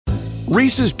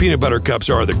Reese's Peanut Butter Cups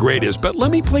are the greatest, but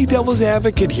let me play devil's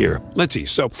advocate here. Let's see.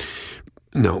 So,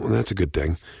 no, that's a good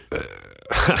thing.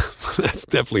 That's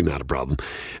definitely not a problem.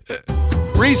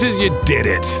 Reese's, you did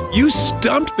it. You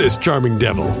stumped this charming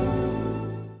devil.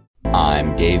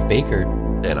 I'm Dave Baker.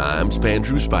 And I'm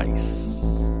Spandrew Spice.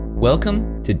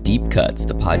 Welcome to Deep Cuts,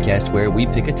 the podcast where we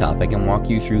pick a topic and walk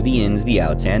you through the ins, the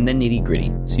outs, and the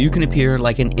nitty-gritty, so you can appear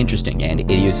like an interesting and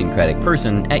idiosyncratic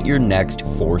person at your next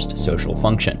forced social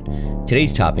function.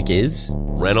 Today's topic is...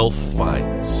 Ranulph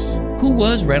Fiennes. Who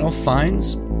was Ranulph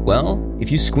Fiennes? Well,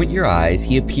 if you squint your eyes,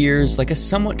 he appears like a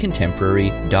somewhat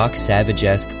contemporary, Doc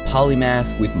Savage-esque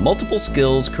polymath with multiple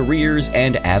skills, careers,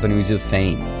 and avenues of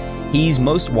fame. He's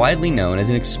most widely known as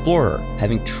an explorer,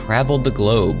 having traveled the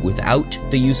globe without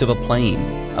the use of a plane,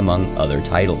 among other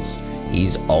titles.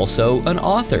 He's also an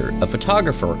author, a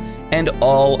photographer, and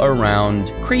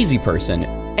all-around crazy person,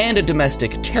 and a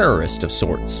domestic terrorist of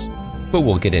sorts. But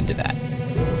we'll get into that.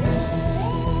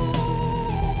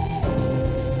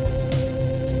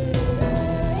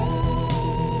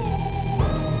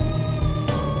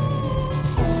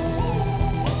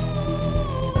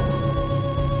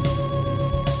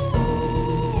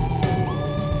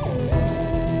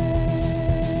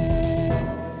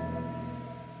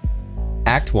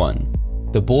 Act 1.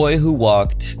 The Boy Who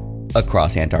Walked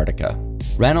Across Antarctica.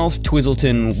 Ranulph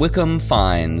Twizzleton Wickham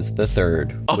Fiennes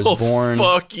III was born...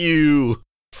 fuck you!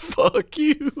 Fuck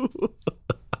you!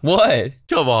 What?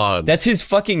 Come on. That's his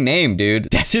fucking name, dude.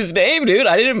 That's his name, dude.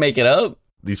 I didn't make it up.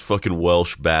 These fucking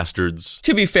Welsh bastards.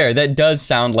 To be fair, that does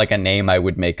sound like a name I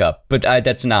would make up, but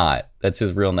that's not. That's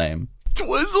his real name.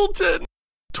 Twizzleton?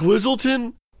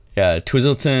 Twizzleton? Yeah,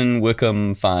 Twizzleton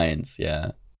Wickham Fiennes,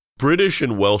 yeah. British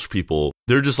and Welsh people,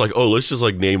 they're just like, oh, let's just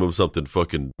like name them something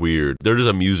fucking weird. They're just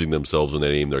amusing themselves when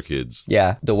they name their kids.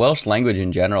 Yeah, the Welsh language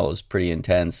in general is pretty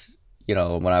intense. You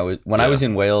know, when I was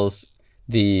in Wales,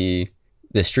 the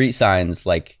street signs,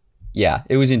 like, yeah,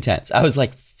 it was intense. I was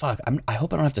like, fuck, I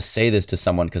hope I don't have to say this to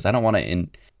someone because I don't want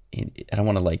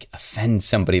to like offend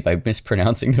somebody by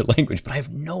mispronouncing their language, but I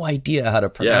have no idea how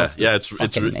to pronounce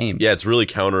this name. Yeah, it's really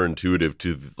counterintuitive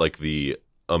to like the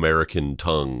American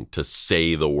tongue to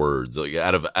say the words, like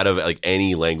out of like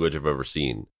any language I've ever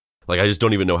seen. Like I just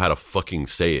don't even know how to fucking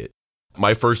say it.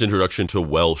 My first introduction to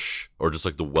Welsh, or just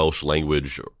like the Welsh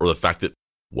language, or the fact that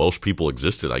Welsh people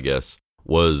existed, I guess,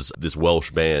 was this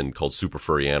Welsh band called Super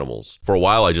Furry Animals. For a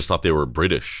while I just thought they were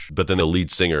British, but then the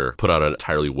lead singer put out an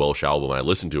entirely Welsh album and I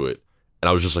listened to it and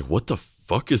I was just like, what the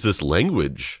fuck is this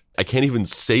language? I can't even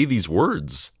say these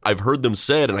words. I've heard them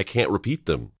said and I can't repeat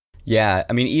them. Yeah,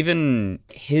 I mean, even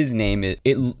his name,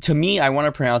 to me, I want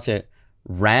to pronounce it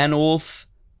Ranulph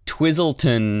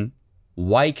Twizzleton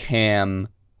Wickham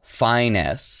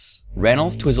Fiennes.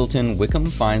 Ranulph Twizzleton Wickham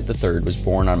Fiennes III was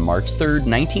born on March 3rd,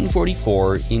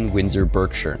 1944 in Windsor,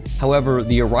 Berkshire. However,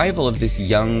 the arrival of this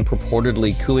young,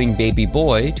 purportedly cooing baby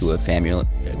boy to a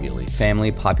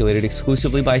family populated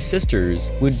exclusively by sisters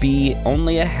would be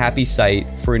only a happy sight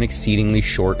for an exceedingly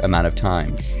short amount of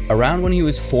time. Around when he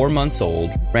was 4 months old,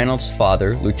 Ranulph's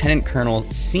father, Lieutenant Colonel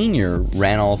Senior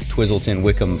Ranulph Twizzleton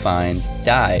Wickham Fiennes,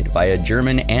 died by a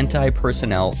German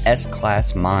anti-personnel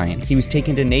S-class mine. He was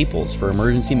taken to Naples for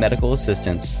emergency medical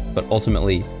assistance, but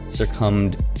ultimately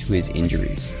succumbed to his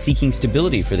injuries. Seeking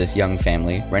stability for this young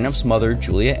family, Ranulph's mother,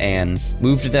 Julia Ann,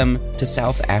 moved them to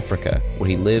South Africa, where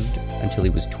he lived until he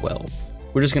was 12.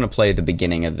 We're just going to play the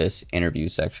beginning of this interview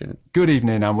section. Good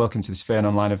evening and welcome to this Fiennes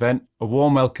Online event. A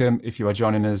warm welcome if you are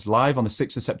joining us live on the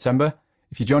 6th of September.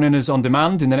 If you're joining us on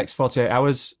demand in the next 48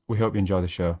 hours, we hope you enjoy the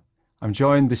show. I'm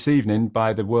joined this evening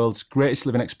by the world's greatest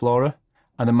living explorer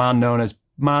and the man known as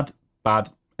mad, bad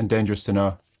and dangerous to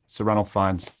know, Sir Ranulph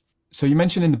Fiennes. So you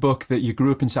mentioned in the book that you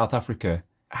grew up in South Africa.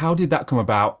 How did that come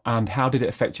about and how did it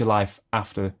affect your life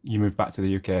after you moved back to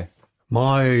the UK?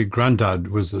 My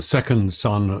granddad was the second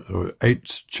son of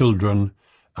 8 children,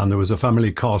 and there was a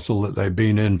family castle that they'd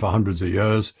been in for hundreds of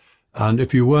years. And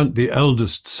if you weren't the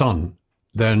eldest son,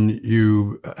 then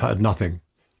you had nothing.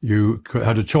 You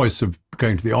had a choice of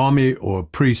going to the army or a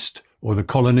priest or the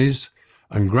colonies.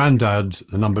 And granddad,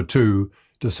 the number 2,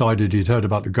 decided he'd heard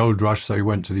about the gold rush, so he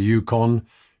went to the Yukon,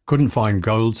 couldn't find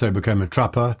gold, so he became a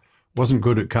trapper, wasn't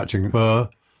good at catching fur,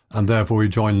 and therefore he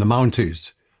joined the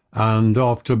Mounties. And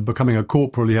after becoming a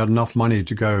corporal, he had enough money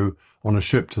to go on a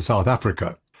ship to South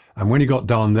Africa. And when he got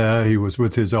down there, he was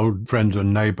with his old friend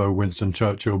and neighbour, Winston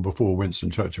Churchill, before Winston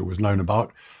Churchill was known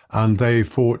about. And they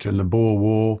fought in the Boer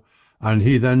War. And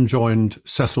he then joined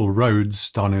Cecil Rhodes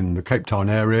down in the Cape Town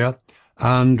area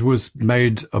and was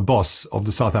made a boss of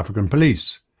the South African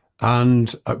police.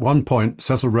 And at one point,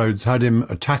 Cecil Rhodes had him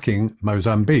attacking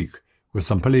Mozambique with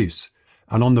some police.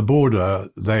 And on the border,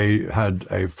 they had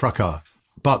a fracas.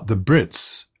 But the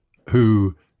Brits,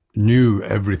 who knew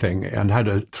everything and had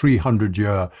a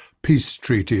 300-year peace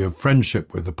treaty of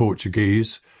friendship with the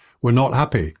Portuguese, were not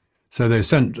happy. So they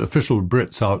sent official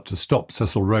Brits out to stop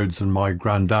Cecil Rhodes and my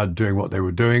granddad doing what they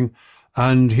were doing,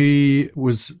 and he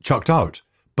was chucked out.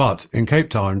 But in Cape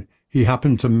Town, he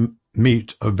happened to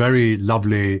meet a very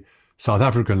lovely South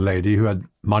African lady who had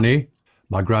money,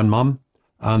 my grandmum,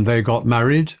 and they got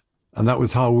married, and that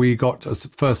was how we got a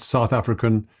first South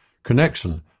African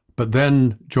connection. But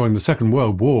then, during the Second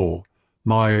World War,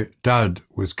 my dad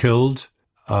was killed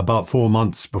about 4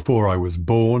 months before I was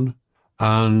born,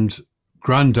 and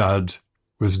Granddad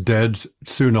was dead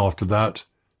soon after that.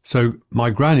 So my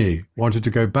granny wanted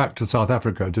to go back to South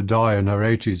Africa to die in her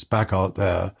 80s back out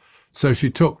there. So she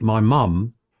took my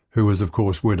mum, who was of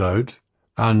course widowed,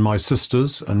 and my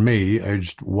sisters and me,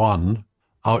 aged 1,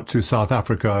 out to South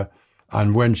Africa.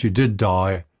 And when she did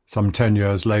die, some 10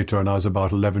 years later, and I was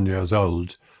about 11 years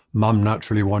old, Mum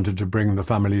naturally wanted to bring the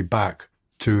family back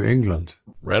to England.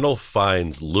 Ranulph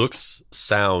Fiennes looks,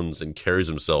 sounds, and carries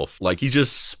himself like he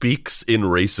just speaks in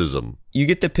racism. You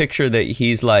get the picture that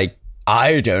he's like,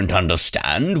 I don't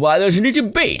understand why there's any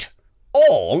debate.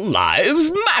 All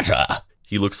lives matter.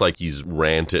 He looks like he's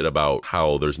ranted about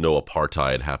how there's no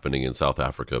apartheid happening in South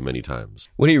Africa many times.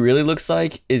 What he really looks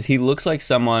like is he looks like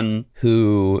someone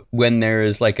who, when there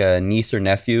is like a niece or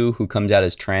nephew who comes out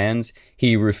as trans,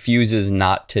 he refuses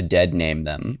not to dead name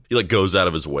them. He like goes out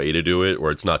of his way to do it,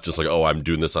 where it's not just like, oh, I'm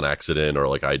doing this on accident, or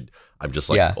like I'm just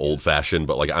like old fashioned,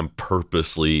 but like I'm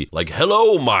purposely like,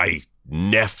 hello, my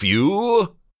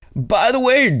nephew. By the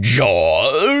way,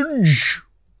 George.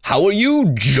 How are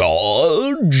you,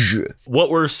 George?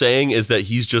 What we're saying is that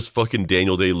he's just fucking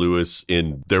Daniel Day-Lewis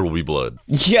in There Will Be Blood.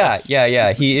 Yeah.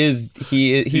 He is.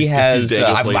 He has.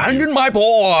 I've abandoned my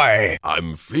boy.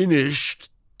 I'm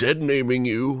finished dead naming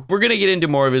you. We're gonna get into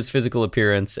more of his physical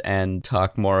appearance and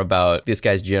talk more about this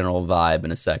guy's general vibe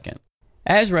in a second.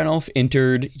 As Ranulph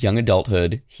entered young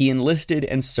adulthood, he enlisted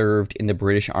and served in the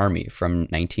British Army from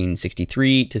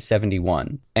 1963 to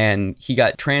 71. And he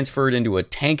got transferred into a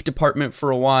tank department for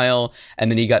a while,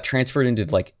 and then he got transferred into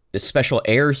like the special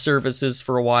air services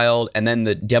for a while, and then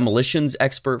the demolitions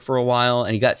expert for a while,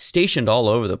 and he got stationed all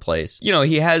over the place. You know,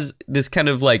 he has this kind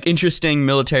of like interesting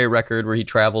military record where he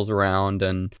travels around,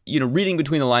 and, you know, reading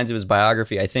between the lines of his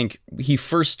biography, I think he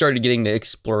first started getting the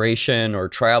exploration or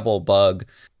travel bug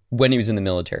when he was in the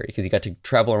military, because he got to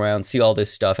travel around, see all this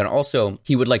stuff. And also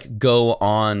he would like go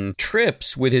on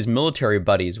trips with his military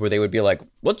buddies where they would be like,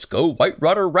 let's go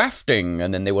whitewater rafting.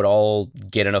 And then they would all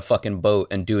get in a fucking boat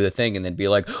and do the thing and then be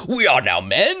like, we are now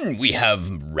men, we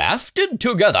have rafted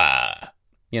together.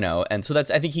 You know, and so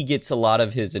I think he gets a lot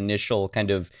of his initial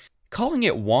kind of, calling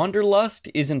it wanderlust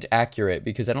isn't accurate,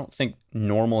 because I don't think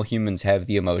normal humans have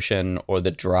the emotion or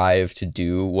the drive to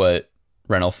do what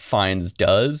Ranulph Fiennes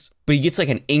does, but he gets like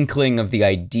an inkling of the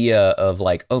idea of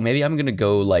like, oh, maybe I'm gonna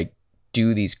go like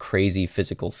do these crazy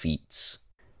physical feats.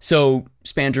 So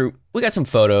Spandrew, we got some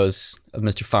photos of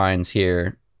Mr. Fiennes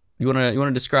here. You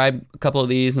wanna describe a couple of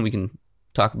these and we can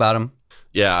talk about them?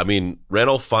 Yeah, I mean,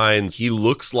 Ranulph Fiennes, he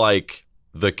looks like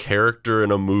the character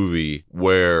in a movie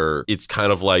where it's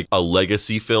kind of like a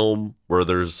legacy film where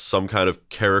there's some kind of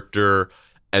character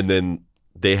and then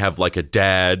they have like a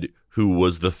dad who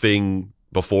was the thing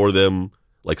before them,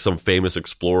 like some famous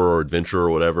explorer or adventurer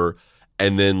or whatever.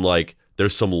 And then like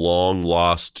there's some long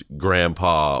lost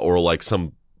grandpa or like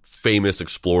some famous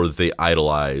explorer that they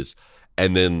idolize.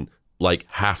 And then like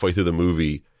halfway through the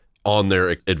movie on their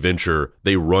adventure,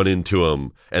 they run into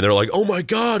him and they're like, oh my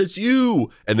God, it's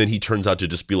you. And then he turns out to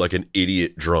just be like an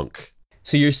idiot drunk.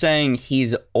 So you're saying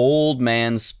he's old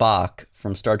man Spock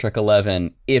from Star Trek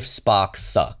 11 if Spock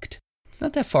sucked.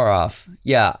 Not that far off.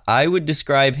 Yeah, I would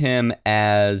describe him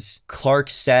as Clark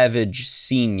Savage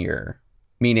Sr.,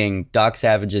 meaning Doc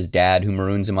Savage's dad who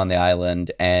maroons him on the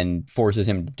island and forces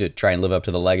him to try and live up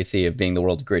to the legacy of being the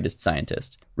world's greatest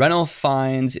scientist. Ranulph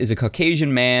Fiennes is a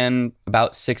Caucasian man,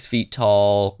 about 6 feet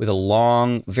tall, with a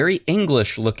long, very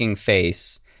English-looking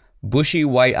face, bushy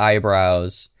white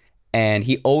eyebrows, and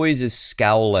he always is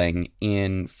scowling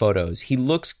in photos. He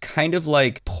looks kind of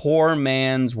like poor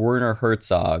man's Werner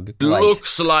Herzog.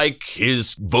 Looks like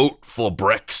his vote for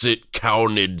Brexit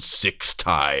counted 6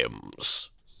 times.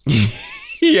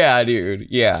 Yeah, dude.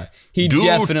 Yeah. He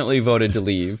definitely voted to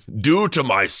leave. Due to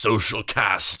my social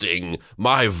casting,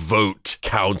 my vote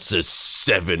counts as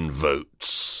 7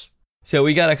 votes. So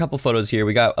we got a couple photos here.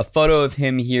 We got a photo of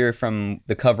him here from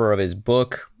the cover of his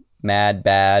book, Mad,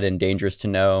 Bad, and Dangerous to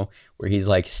Know, where he's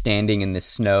like standing in the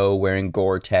snow wearing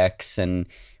Gore-Tex and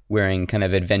wearing kind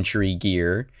of adventure-y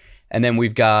gear. And then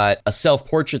we've got a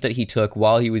self-portrait that he took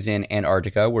while he was in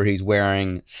Antarctica, where he's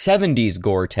wearing 70s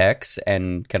Gore-Tex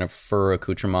and kind of fur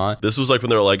accoutrement. This was like when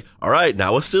they were like, all right,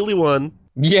 now a silly one.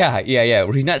 Yeah,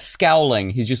 where he's not scowling,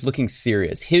 he's just looking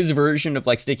serious. His version of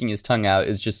like sticking his tongue out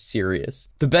is just serious.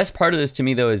 The best part of this to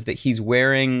me, though, is that he's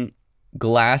wearing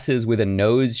glasses with a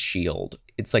nose shield.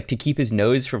 It's like to keep his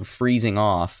nose from freezing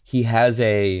off. He has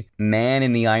a Man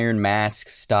in the Iron Mask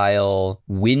style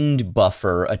wind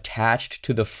buffer attached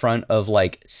to the front of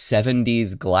like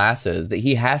 70s glasses that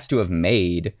he has to have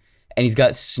made. And he's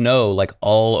got snow like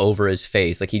all over his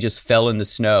face. Like he just fell in the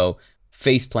snow,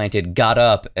 face planted, got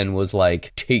up and was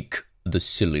like, take the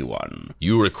silly one.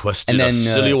 You requested a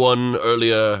silly one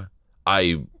earlier.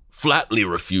 I flatly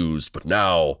refused, but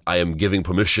now I am giving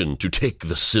permission to take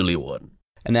the silly one.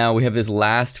 And now we have this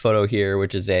last photo here,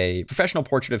 which is a professional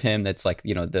portrait of him that's like,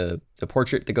 the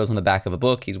portrait that goes on the back of a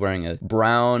book. He's wearing a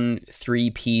brown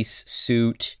 3-piece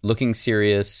suit, looking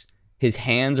serious. His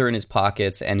hands are in his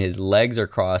pockets and his legs are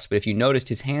crossed. But if you noticed,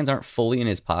 his hands aren't fully in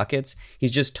his pockets.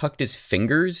 He's just tucked his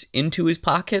fingers into his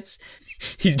pockets.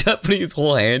 He's not putting his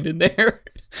whole hand in there.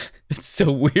 It's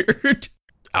so weird.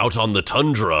 Out on the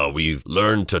tundra, we've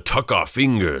learned to tuck our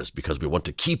fingers because we want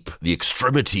to keep the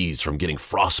extremities from getting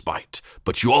frostbite.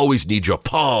 But you always need your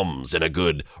palms in a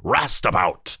good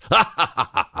rastabout. Ha ha ha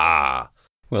ha ha.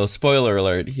 Well, spoiler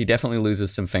alert, he definitely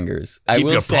loses some fingers. Keep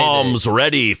your palms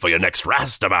ready for your next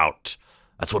rastabout.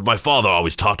 That's what my father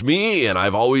always taught me, and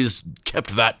I've always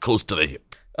kept that close to the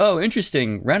hip. Oh,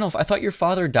 interesting. Ranulph, I thought your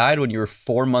father died when you were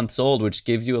 4 months old, which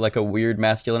gives you like a weird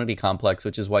masculinity complex,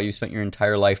 which is why you spent your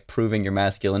entire life proving your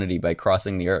masculinity by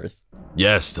crossing the earth.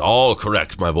 Yes, all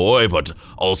correct, my boy, but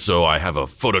also I have a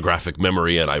photographic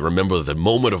memory, and I remember the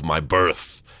moment of my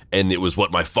birth, and it was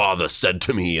what my father said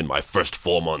to me in my first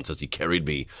 4 months as he carried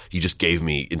me. He just gave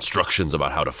me instructions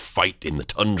about how to fight in the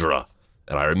tundra,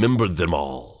 and I remembered them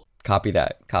all. Copy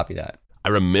that. I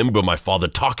remember my father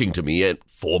talking to me at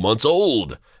 4 months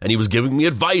old, and he was giving me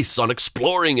advice on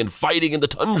exploring and fighting in the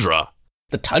tundra.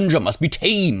 The tundra must be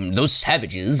tamed. Those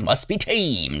savages must be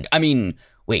tamed. I mean,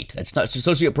 wait, that's not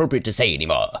socially appropriate to say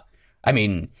anymore. I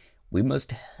mean, we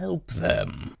must help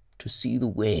them to see the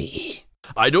way.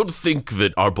 I don't think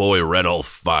that our boy Ranulph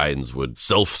Fiennes would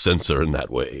self-censor in that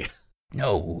way.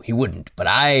 No, he wouldn't, but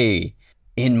I,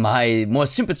 in my more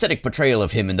sympathetic portrayal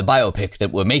of him in the biopic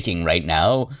that we're making right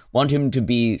now, want him to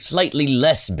be slightly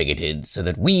less bigoted so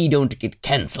that we don't get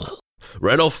cancelled.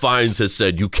 Ranulph Fiennes has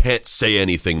said you can't say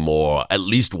anything more at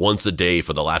least once a day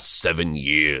for the last 7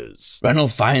 years.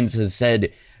 Ranulph Fiennes has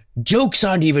said, jokes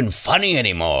aren't even funny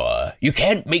anymore. You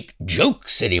can't make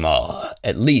jokes anymore.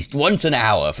 At least once an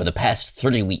hour for the past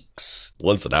 3 weeks.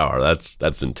 Once an hour,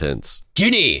 that's intense.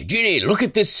 Ginny, look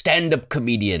at this stand-up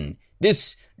comedian.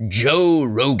 This Joe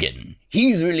Rogan.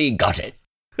 He's really got it.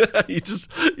 he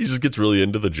just gets really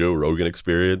into the Joe Rogan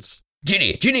experience.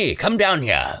 Ginny, come down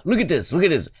here. Look at this.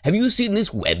 Have you seen this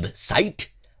website?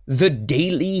 The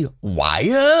Daily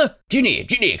Wire?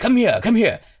 Ginny, come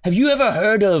here. Have you ever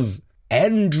heard of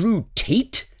Andrew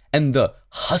Tate and the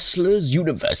Hustlers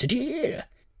University?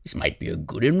 This might be a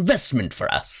good investment for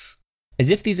us. As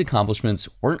if these accomplishments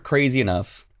weren't crazy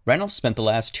enough, Ranulph spent the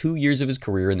last 2 years of his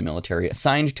career in the military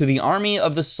assigned to the army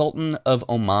of the Sultan of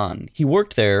Oman. He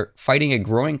worked there fighting a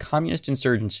growing communist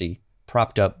insurgency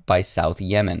propped up by South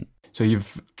Yemen. So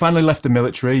you've finally left the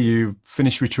military, you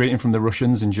finished retreating from the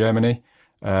Russians in Germany,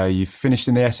 you finished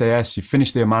in the SAS, you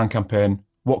finished the Oman campaign.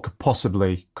 What could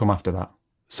possibly come after that?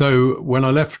 So when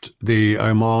I left the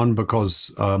Oman,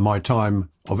 because my time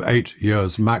of 8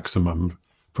 years maximum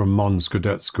from Mons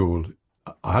Cadet School,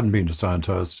 I hadn't been to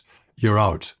Sandhurst, you're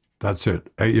out. That's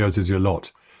it. 8 years is your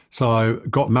lot. So I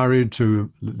got married to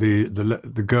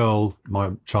the girl,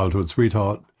 my childhood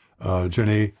sweetheart,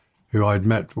 Ginny, who I'd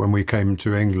met when we came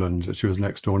to England. She was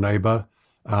next door neighbour,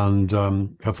 and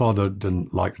her father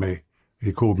didn't like me.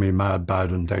 He called me mad,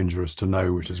 bad and dangerous to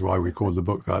know, which is why we called the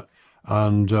book that.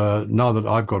 And now that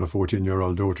I've got a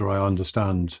 14-year-old daughter, I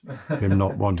understand him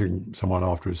not wanting someone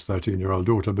after his 13-year-old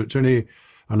daughter. But Ginny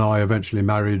and I eventually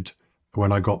married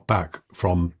when I got back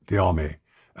from the army.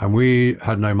 And we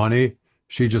had no money.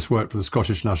 She just worked for the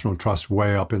Scottish National Trust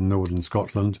way up in northern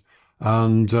Scotland.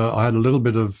 And I had a little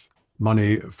bit of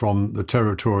money from the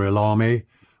Territorial Army.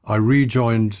 I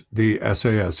rejoined the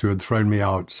SAS, who had thrown me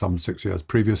out some 6 years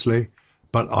previously,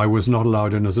 but I was not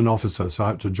allowed in as an officer, so I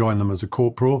had to join them as a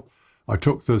corporal. I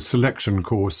took the selection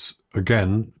course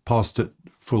again, passed it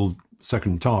full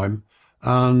second time,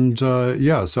 and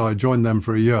so I joined them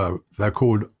for a year. They're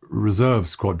called Reserve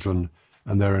Squadron,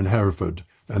 and they're in Hereford.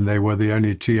 And they were the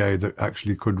only TA that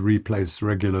actually could replace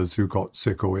regulars who got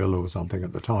sick or ill or something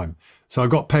at the time. So I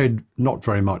got paid not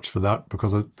very much for that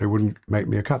because they wouldn't make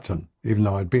me a captain, even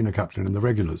though I'd been a captain in the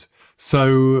regulars.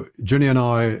 So Ginny and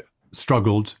I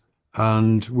struggled,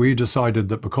 and we decided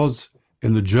that because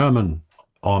in the German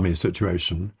army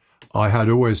situation, I had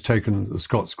always taken the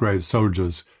Scots Greys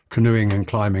soldiers canoeing and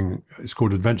climbing. It's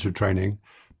called adventure training.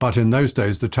 But in those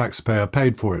days, the taxpayer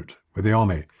paid for it with the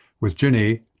army. With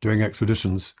Ginny doing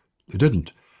expeditions, they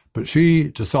didn't. But she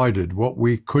decided what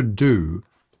we could do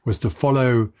was to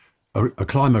follow a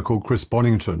climber called Chris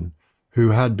Bonington, who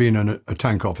had been a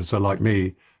tank officer like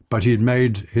me, but he'd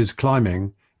made his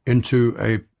climbing into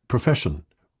a profession.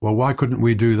 Well, why couldn't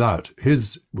we do that?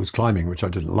 His was climbing, which I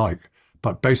didn't like.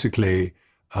 But basically,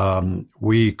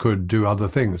 we could do other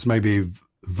things. Maybe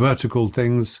vertical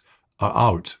things are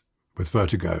out with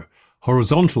vertigo.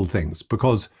 Horizontal things,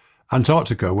 because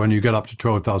Antarctica, when you get up to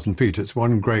 12,000 feet, it's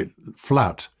one great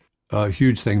flat,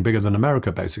 huge thing, bigger than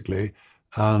America, basically,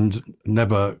 and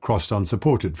never crossed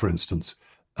unsupported, for instance.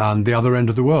 And the other end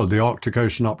of the world, the Arctic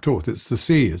Ocean up north, it's the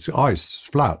sea, it's ice, it's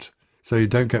flat, so you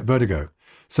don't get vertigo.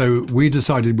 So we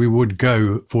decided we would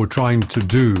go for trying to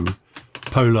do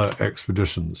polar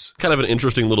expeditions. Kind of an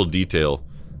interesting little detail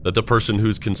that the person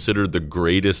who's considered the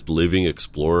greatest living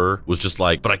explorer was just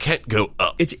like, but I can't go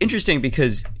up. It's interesting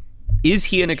because is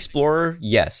he an explorer?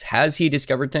 Yes. Has he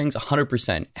discovered things?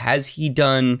 100%. Has he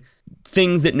done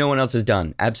things that no one else has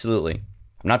done? Absolutely.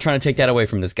 I'm not trying to take that away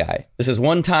from this guy. This is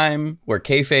one time where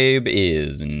kayfabe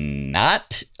is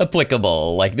not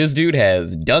applicable. Like, this dude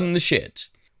has done the shit.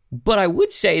 But I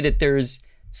would say that there's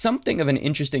something of an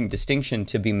interesting distinction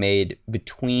to be made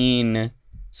between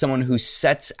someone who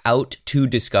sets out to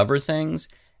discover things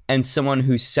and someone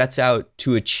who sets out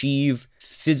to achieve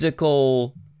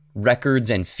physical records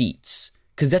and feats.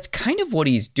 Because that's kind of what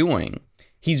he's doing.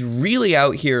 He's really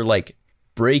out here, like,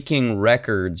 breaking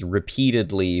records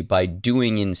repeatedly by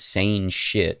doing insane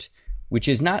shit, which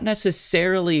is not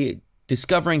necessarily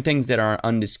discovering things that are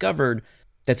undiscovered.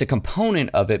 That's a component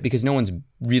of it because no one's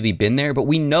really been there, but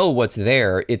we know what's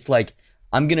there. It's like,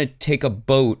 I'm going to take a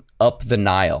boat up the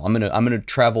Nile. I'm going to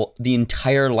travel the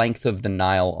entire length of the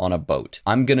Nile on a boat.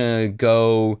 I'm going to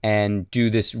go and do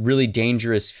this really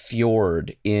dangerous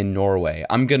fjord in Norway.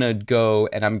 I'm going to go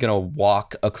and I'm going to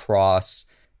walk across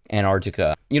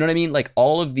Antarctica. You know what I mean? Like,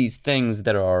 all of these things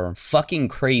that are fucking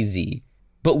crazy,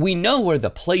 but we know where the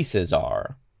places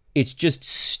are. It's just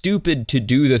stupid to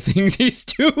do the things he's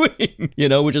doing, you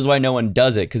know, which is why no one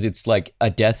does it, because it's like a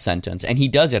death sentence. And he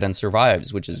does it and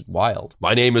survives, which is wild.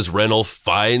 My name is Ranulph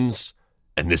Fiennes,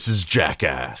 and this is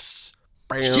Jackass.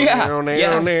 Yeah.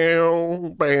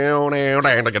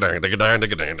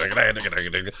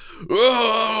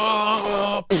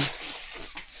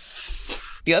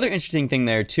 The other interesting thing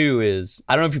there, too, is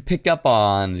I don't know if you picked up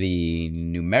on the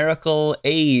numerical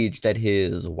age that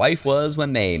his wife was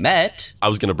when they met. I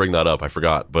was going to bring that up. I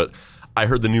forgot. But I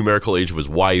heard the numerical age of his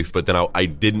wife, but then I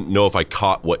didn't know if I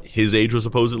caught what his age was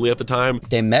supposedly at the time.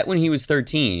 They met when he was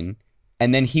 13,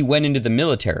 and then he went into the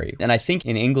military. And I think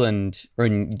in England or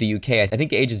in the UK, I think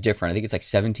the age is different. I think it's like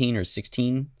 17 or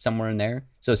 16, somewhere in there.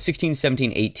 So 16,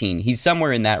 17, 18. He's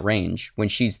somewhere in that range when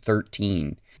she's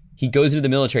 13. He goes into the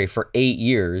military for 8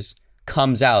 years,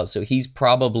 comes out. So he's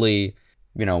probably,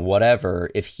 you know,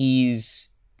 whatever. If he's,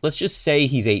 let's just say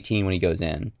he's 18 when he goes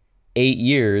in. 8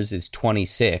 years is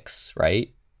 26,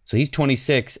 right? So he's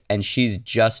 26 and she's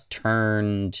just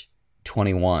turned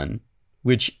 21,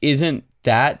 which isn't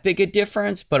that big a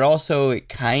difference, but also it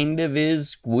kind of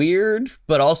is weird.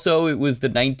 But also it was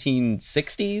the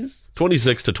 1960s.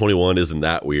 26 to 21 isn't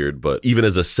that weird, but even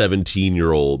as a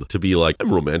 17-year-old to be like,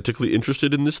 I'm romantically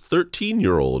interested in this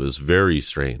 13-year-old is very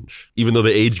strange. Even though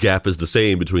the age gap is the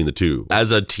same between the two.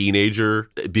 As a teenager,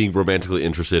 being romantically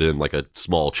interested in like a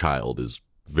small child is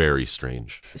very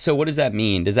strange. So what does that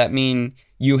mean? Does that mean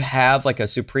you have like a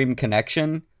supreme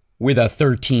connection with a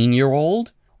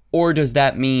 13-year-old? Or does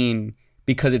that mean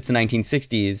because it's the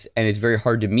 1960s and it's very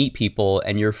hard to meet people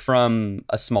and you're from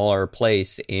a smaller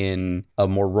place in a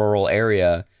more rural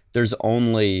area, there's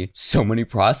only so many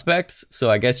prospects? So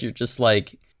I guess you're just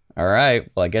like, all right,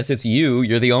 well, I guess it's you.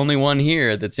 You're the only one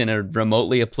here that's in a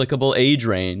remotely applicable age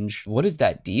range. What is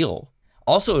that deal?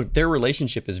 Also, their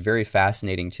relationship is very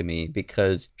fascinating to me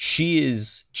because she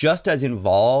is just as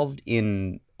involved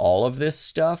in all of this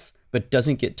stuff, but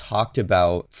doesn't get talked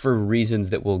about for reasons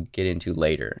that we'll get into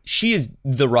later. She is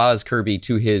the Roz Kirby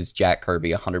to his Jack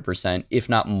Kirby 100%, if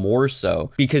not more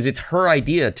so, because it's her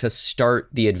idea to start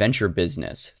the adventure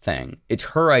business thing. It's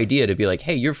her idea to be like,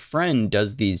 hey, your friend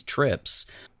does these trips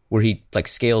where he like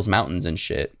scales mountains and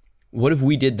shit. what if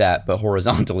we did that but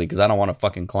horizontally, because I don't want to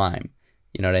fucking climb.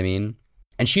 You know what I mean?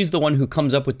 And she's the one who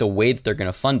comes up with the way that they're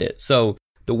going to fund it. So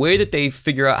the way that they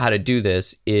figure out how to do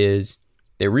this is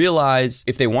they realize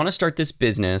if they want to start this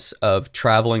business of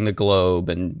traveling the globe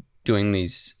and doing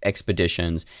these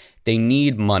expeditions, they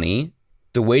need money.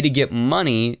 The way to get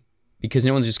money, because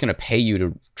no one's just going to pay you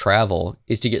to travel,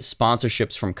 is to get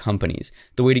sponsorships from companies.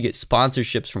 The way to get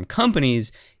sponsorships from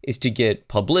companies is to get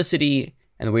publicity,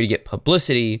 and the way to get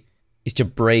publicity is to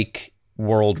break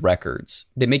world records.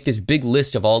 They make this big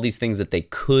list of all these things that they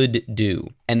could do,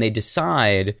 and they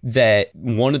decide that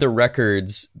one of the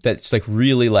records that's like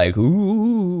really like,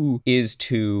 ooh, is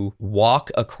to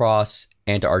walk across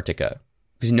Antarctica,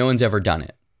 because no one's ever done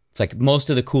it. It's like most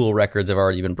of the cool records have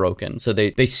already been broken. So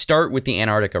they start with the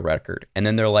Antarctica record, and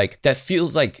then they're like, that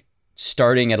feels like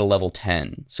starting at a level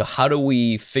 10. So how do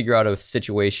we figure out a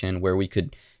situation where we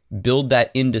could build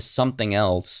that into something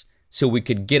else so we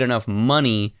could get enough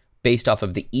money based off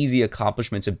of the easy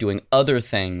accomplishments of doing other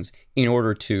things in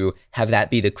order to have that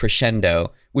be the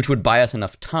crescendo, which would buy us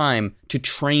enough time to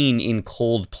train in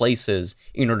cold places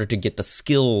in order to get the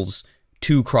skills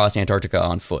to cross Antarctica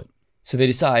on foot. So they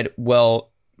decide, well,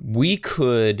 we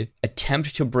could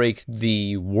attempt to break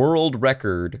the world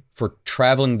record for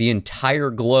traveling the entire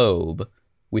globe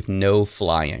with no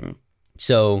flying.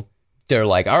 So they're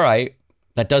like, all right,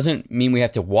 that doesn't mean we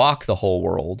have to walk the whole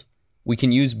world. We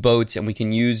can use boats and we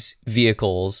can use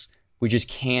vehicles. We just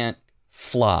can't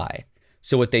fly.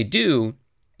 So what they do,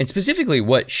 and specifically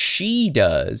what she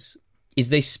does, is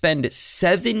they spend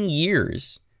 7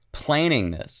 years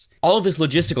planning this. All of this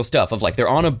logistical stuff of like they're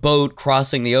on a boat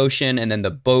crossing the ocean, and then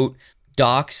the boat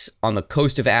docks on the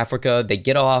coast of Africa. They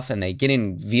get off and they get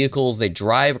in vehicles. They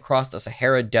drive across the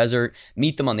Sahara Desert,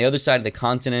 meet them on the other side of the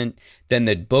continent. Then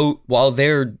the boat, while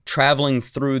they're traveling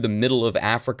through the middle of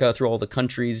Africa, through all the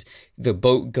countries, the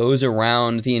boat goes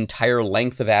around the entire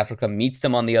length of Africa, meets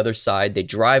them on the other side. They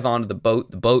drive onto the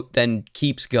boat. The boat then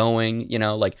keeps going, you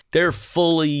know, like they're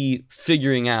fully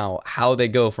figuring out how they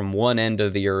go from one end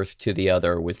of the earth to the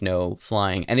other with no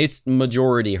flying. And it's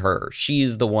majority her.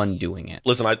 She's the one doing it.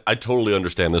 Listen, I totally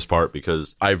understand this part,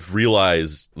 because I've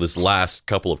realized this last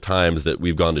couple of times that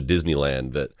we've gone to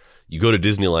Disneyland that you go to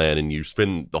Disneyland and you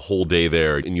spend the whole day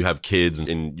there and you have kids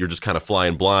and you're just kind of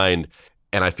flying blind.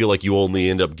 And I feel like you only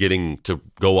end up getting to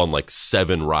go on like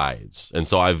 7 rides. And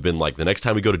so I've been like, the next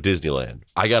time we go to Disneyland,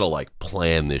 I got to like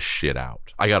plan this shit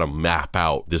out. I got to map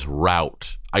out this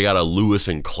route. I got to Lewis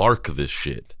and Clark this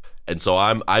shit. And so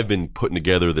I've been putting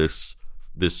together this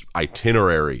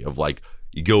itinerary of like,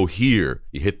 you go here,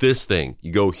 you hit this thing,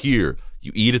 you go here,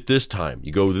 you eat at this time,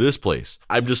 you go to this place.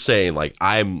 I'm just saying, like,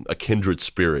 I'm a kindred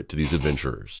spirit to these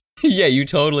adventurers. Yeah, you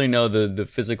totally know the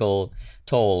physical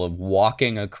toll of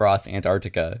walking across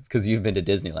Antarctica because you've been to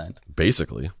Disneyland.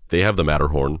 Basically. They have the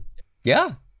Matterhorn.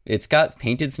 Yeah, it's got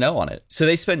painted snow on it. So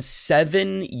they spent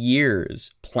 7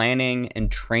 years planning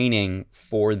and training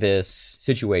for this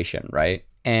situation, right?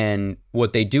 And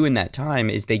what they do in that time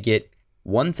is they get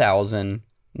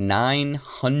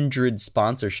 1,900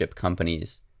 sponsorship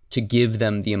companies to give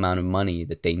them the amount of money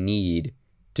that they need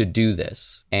to do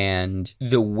this. And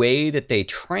the way that they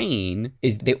train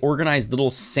is they organize little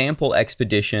sample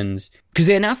expeditions, because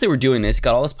they announced they were doing this,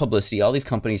 got all this publicity, all these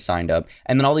companies signed up,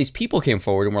 and then all these people came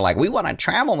forward and were like, we want to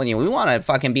travel with you, we want to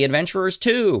fucking be adventurers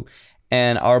too.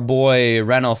 And our boy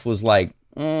Ranulph was like,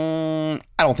 I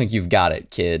don't think you've got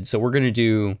it, kid. So we're going to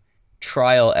do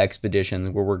trial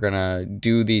expeditions where we're going to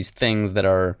do these things that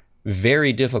are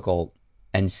very difficult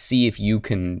and see if you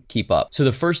can keep up. So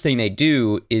the first thing they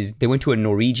do is they went to a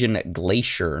Norwegian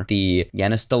glacier, the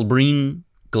Gjenestadbyen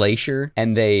Glacier,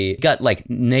 and they got like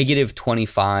negative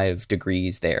 25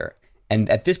 degrees there. And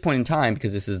at this point in time,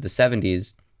 because this is the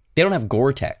 70s, they don't have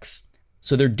Gore-Tex.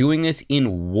 So they're doing this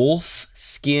in wolf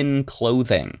skin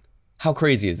clothing. How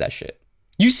crazy is that shit?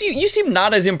 You seem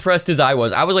not as impressed as I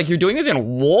was. I was like, you're doing this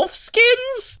in wolf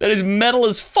skins? That is metal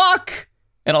as fuck.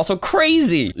 And also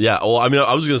crazy. Yeah, well, I mean,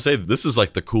 I was going to say, this is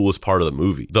like the coolest part of the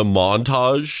movie. The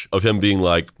montage of him being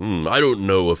like, I don't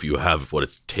know if you have what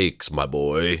it takes, my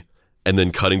boy. And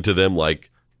then cutting to them like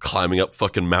climbing up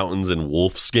fucking mountains in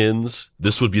wolf skins.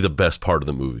 This would be the best part of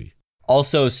the movie.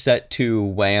 Also set to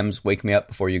Wham's Wake Me Up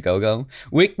Before You Go Go.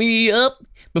 Wake me up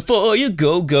before you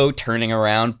go go, turning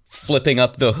around, flipping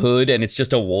up the hood, and it's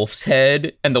just a wolf's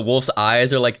head, and the wolf's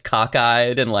eyes are like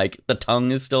cockeyed, and like the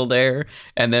tongue is still there.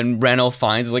 And then Ranulph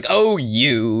finds like, oh,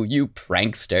 you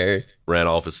prankster.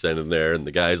 Ranulph is standing there, and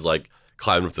the guy's like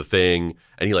climbing up the thing,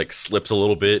 and he like slips a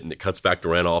little bit, and it cuts back to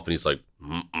Ranulph, and he's like,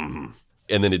 And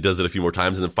then it does it a few more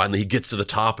times, and then finally he gets to the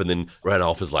top, and then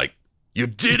Ranulph is like, you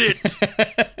did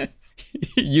it!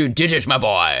 You did it, my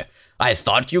boy. I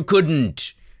thought you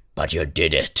couldn't, but you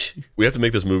did it. We have to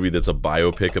make this movie that's a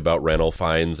biopic about Ranulph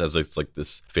Fiennes as it's like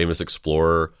this famous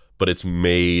explorer, but it's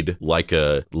made like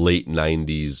a late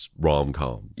 90s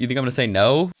rom-com. You think I'm going to say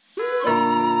no?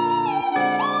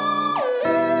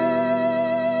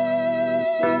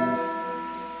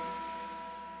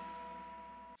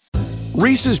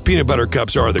 Reese's peanut butter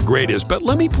cups are the greatest, but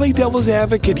let me play devil's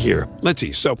advocate here. Let's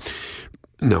see. So,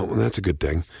 no, that's a good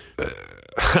thing.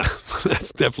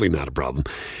 That's definitely not a problem.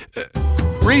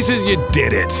 Reese's, you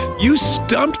did it. You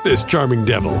stumped this charming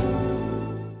devil.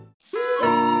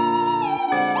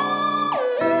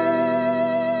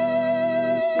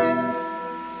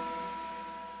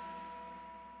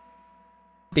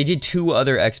 They did 2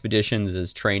 other expeditions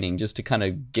as training just to kind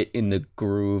of get in the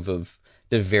groove of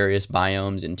the various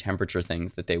biomes and temperature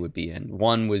things that they would be in.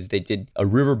 One was they did a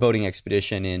riverboating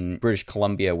expedition in British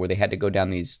Columbia where they had to go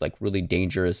down these like really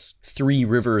dangerous 3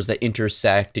 rivers that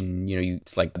intersect, and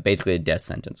it's like basically a death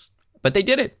sentence. But they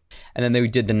did it. And then they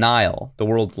did the Nile, the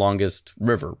world's longest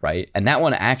river, right? And that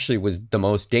one actually was the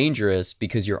most dangerous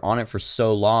because you're on it for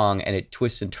so long and it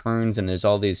twists and turns and there's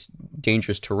all these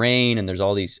dangerous terrain and there's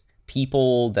all these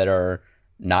people that are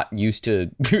not used to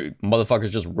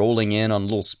motherfuckers just rolling in on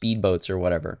little speedboats or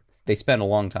whatever. They spent a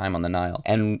long time on the Nile.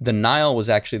 And the Nile was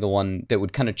actually the one that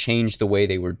would kind of change the way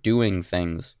they were doing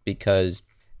things because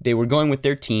they were going with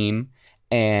their team,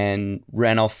 and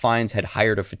Ranulph Fiennes had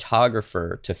hired a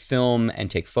photographer to film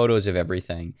and take photos of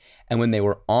everything. And when they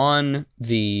were on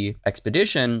the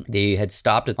expedition, they had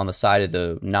stopped on the side of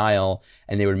the Nile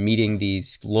and they were meeting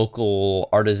these local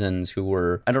artisans who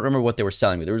were, I don't remember what they were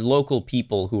selling, but there was local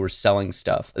people who were selling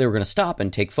stuff. They were going to stop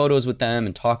and take photos with them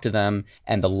and talk to them.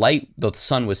 And the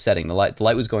sun was setting, the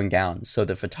light was going down. So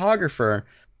the photographer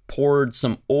poured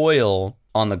some oil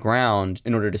on the ground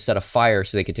in order to set a fire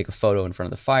so they could take a photo in front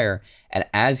of the fire. And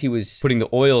as he was putting the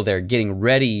oil there, getting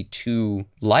ready to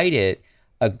light it,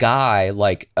 a guy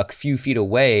like a few feet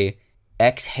away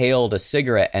exhaled a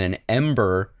cigarette and an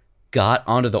ember got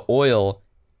onto the oil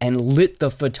and lit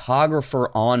the photographer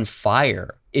on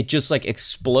fire. It just like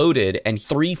exploded and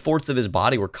 3/4 of his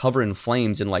body were covered in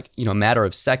flames in like, a matter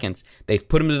of seconds. They've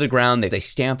put him to the ground. They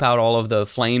stamp out all of the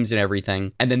flames and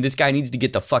everything. And then this guy needs to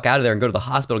get the fuck out of there and go to the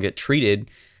hospital and get treated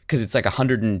because it's like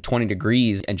 120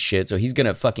 degrees and shit. So he's going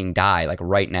to fucking die like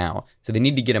right now. So they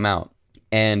need to get him out.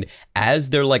 And as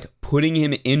they're like putting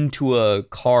him into a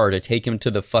car to take him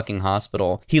to the fucking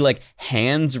hospital, he like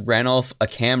hands Ranulph a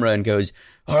camera and goes,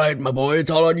 "All right, my boy, it's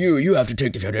all on you. You have to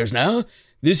take the photos now.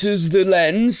 This is the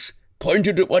lens. Point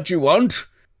it at what you want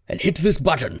and hit this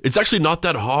button." It's actually not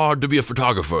that hard to be a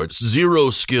photographer. It's zero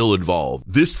skill involved.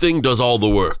 This thing does all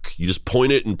the work. You just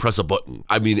point it and press a button.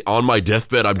 I mean, on my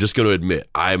deathbed, I'm just going to admit,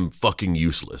 I'm fucking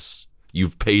useless.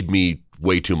 You've paid me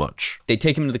way too much. They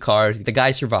take him to the car. The guy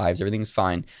survives. Everything's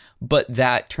fine. But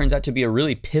that turns out to be a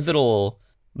really pivotal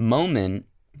moment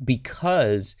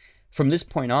because from this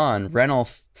point on,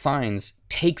 Ranulph Fiennes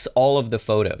takes all of the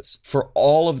photos for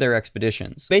all of their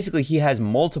expeditions. Basically, he has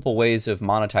multiple ways of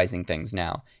monetizing things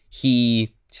now.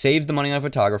 He saves the money on a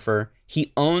photographer.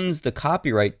 He owns the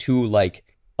copyright to like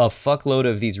a fuckload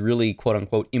of these really quote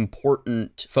unquote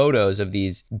important photos of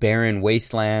these barren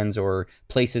wastelands or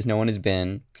places no one has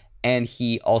been. And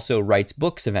he also writes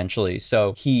books eventually.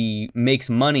 So he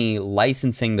makes money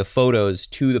licensing the photos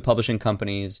to the publishing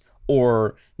companies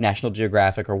or National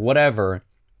Geographic or whatever.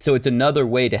 So it's another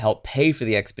way to help pay for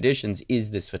the expeditions is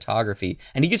this photography.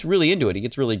 And he gets really into it. He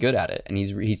gets really good at it. And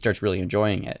he starts really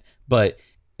enjoying it. But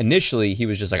initially he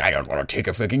was just like, I don't want to take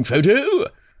a fucking photo.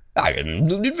 I am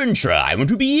an adventurer. I want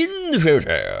to be in the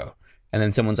photo. And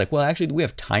then someone's like, well, actually, we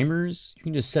have timers. You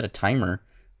can just set a timer.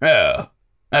 Oh,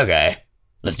 okay.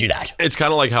 Let's do that. It's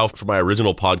kind of like how for my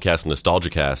original podcast,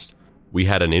 NostalgiaCast, we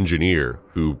had an engineer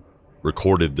who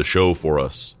recorded the show for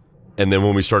us. And then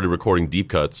when we started recording deep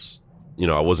cuts,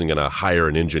 I wasn't going to hire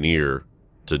an engineer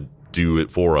to do it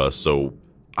for us. So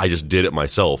I just did it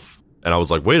myself. And I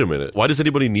was like, wait a minute. Why does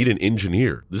anybody need an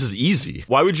engineer? This is easy.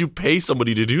 Why would you pay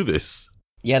somebody to do this?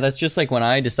 Yeah, that's just like when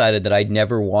I decided that I'd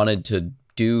never wanted to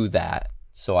do that.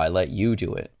 So I let you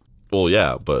do it. Well,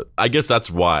 yeah, but I guess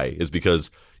that's why, is because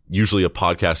usually a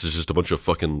podcast is just a bunch of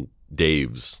fucking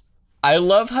Daves. I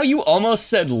love how you almost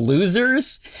said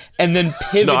losers and then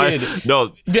pivoted.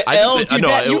 The L, dude,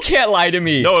 you can't lie to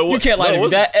me. No, you can't lie to me.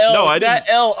 That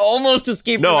L almost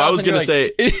escaped. No, I was going to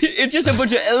say. It's just a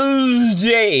bunch of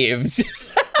Daves.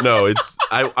 No,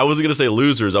 I wasn't going to say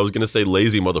losers. I was going to say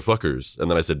lazy motherfuckers. And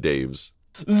then I said Daves.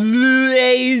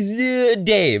 Lazy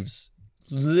Daves.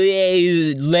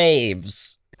 Laves.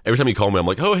 Every time you call me, I'm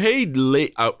like, oh, hey,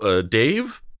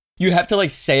 Dave? You have to like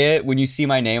say it when you see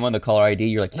my name on the caller ID.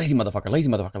 You're like, lazy motherfucker,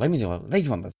 lazy motherfucker, lazy motherfucker, lazy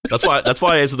motherfucker. That's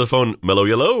why I answer the phone, mellow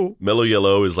yellow. Mellow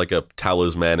yellow is like a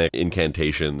talismanic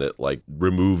incantation that like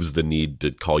removes the need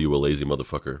to call you a lazy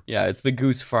motherfucker. Yeah, it's the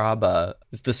Goose Fraba.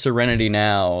 It's the serenity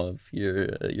now of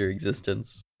your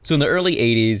existence. So in the early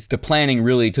 80s, the planning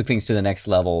really took things to the next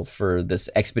level for this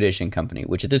expedition company,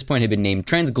 which at this point had been named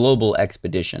Transglobal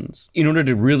Expeditions. In order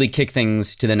to really kick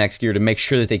things to the next gear, to make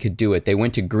sure that they could do it, they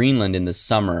went to Greenland in the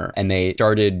summer and they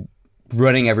started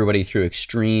running everybody through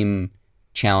extreme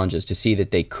challenges to see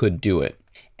that they could do it.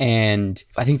 And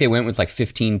I think they went with like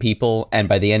 15 people. And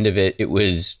by the end of it, it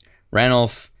was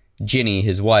Ranulph, Ginny,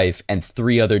 his wife, and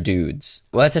 3 other dudes.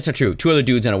 Well, that's not true. 2 other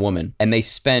dudes and a woman. And they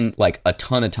spent like a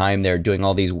ton of time there doing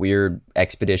all these weird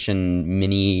expedition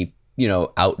mini,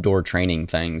 outdoor training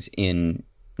things in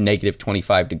negative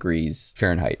 25 degrees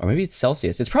Fahrenheit. Or maybe it's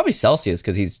Celsius. It's probably Celsius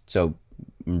because he's so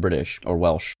British or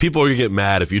Welsh. People are going to get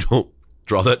mad if you don't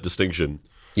draw that distinction.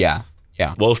 Yeah.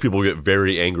 Welsh people get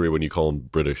very angry when you call them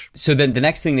British. So then the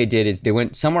next thing they did is they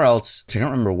went somewhere else. I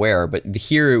don't remember where, but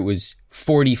here it was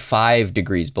 45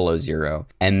 degrees below zero.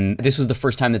 And this was the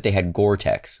first time that they had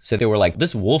Gore-Tex. So they were like,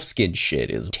 this wolfskin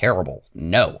shit is terrible.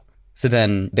 No. So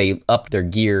then they upped their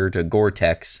gear to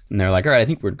Gore-Tex and they're like, all right, I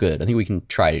think we're good. I think we can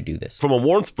try to do this. From a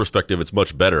warmth perspective, it's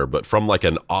much better. But from like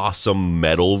an awesome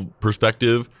metal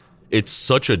perspective, it's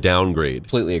such a downgrade.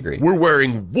 Completely agree. We're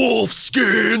wearing wolf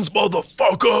skins,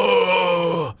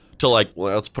 motherfucker! To like,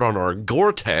 well, let's put on our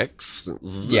Gore-Tex.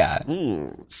 Yeah.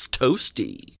 It's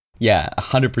toasty. Yeah,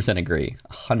 100% agree.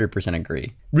 100%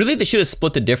 agree. Really, they should have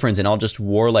split the difference and all just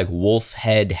wore like wolf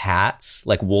head hats,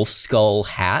 like wolf skull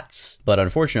hats. But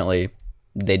unfortunately,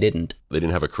 they didn't. They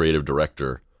didn't have a creative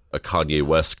director, a Kanye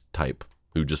West type,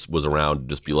 who just was around to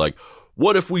just be like,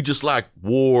 what if we just like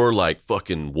wore like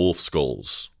fucking wolf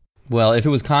skulls? Well, if it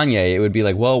was Kanye, it would be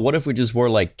like, well, what if we just wore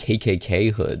like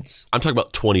KKK hoods? I'm talking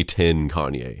about 2010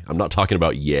 Kanye. I'm not talking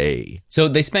about Ye. So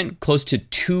they spent close to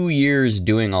 2 years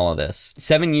doing all of this.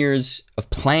 7 years of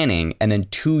planning and then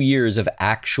 2 years of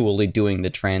actually doing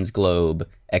the Transglobe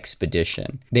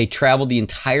expedition. They traveled the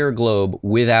entire globe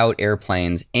without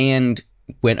airplanes and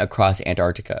went across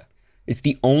Antarctica. It's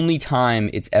the only time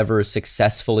it's ever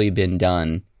successfully been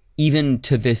done, even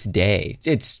to this day.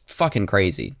 It's fucking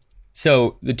crazy.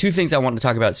 So the 2 things I want to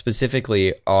talk about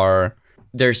specifically are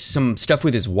there's some stuff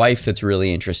with his wife that's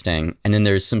really interesting. And then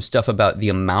there's some stuff about the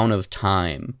amount of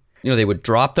time. They would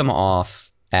drop them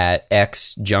off at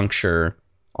X juncture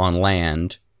on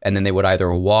land. And then they would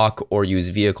either walk or use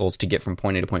vehicles to get from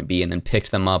point A to point B and then pick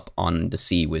them up on the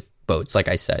sea with boats, like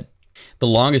I said. The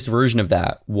longest version of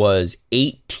that was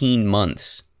 18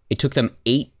 months. It took them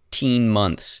 18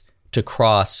 months to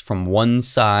cross from one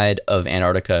side of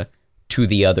Antarctica to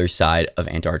the other side of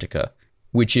Antarctica,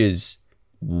 which is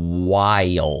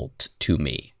wild to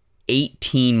me.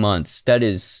 18 months. That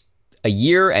is a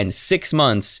year and 6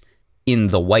 months in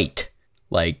the white.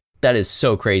 Like, that is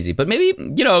so crazy. But maybe,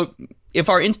 if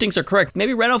our instincts are correct,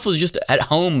 maybe Ranulph was just at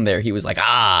home there. He was like,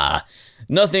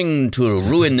 nothing to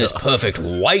ruin this perfect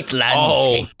white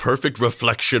landscape. Oh, perfect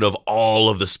reflection of all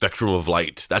of the spectrum of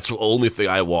light. That's the only thing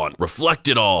I want. Reflect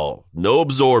it all. No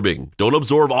absorbing. Don't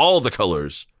absorb all the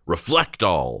colors. Reflect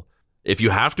all. If you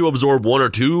have to absorb 1 or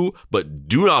 2, but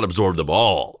do not absorb them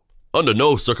all. Under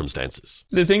no circumstances.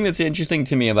 The thing that's interesting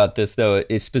to me about this, though,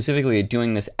 is specifically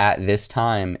doing this at this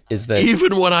time, is that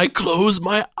even when I close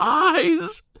my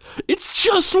eyes, it's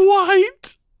just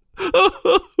white.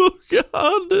 Oh,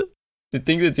 God. The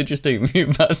thing that's interesting to me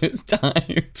about this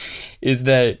time is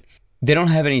that they don't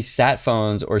have any sat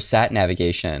phones or sat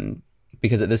navigation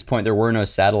because at this point there were no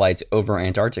satellites over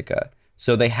Antarctica.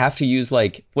 So they have to use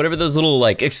like whatever those little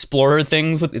like explorer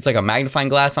things with, it's like a magnifying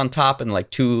glass on top and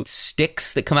like 2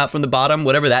 sticks that come out from the bottom,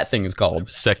 whatever that thing is called.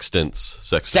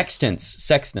 Sextants.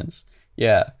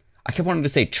 Yeah. I kept wanting to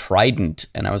say trident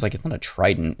and I was like, it's not a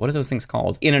trident. What are those things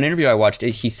called? In an interview I watched,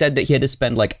 he said that he had to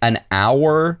spend like an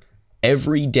hour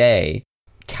every day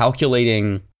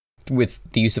calculating with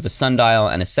the use of a sundial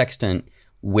and a sextant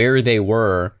where they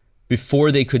were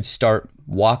before they could start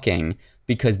walking,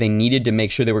 because they needed to make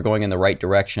sure they were going in the right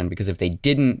direction, because if they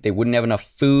didn't, they wouldn't have enough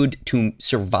food to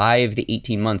survive the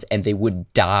 18 months and they would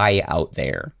die out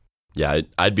there. Yeah,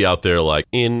 I'd be out there like,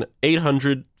 in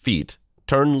 800 feet,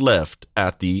 turn left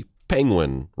at the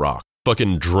Penguin Rock.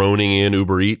 Fucking droning in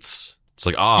Uber Eats. It's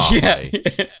like,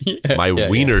 my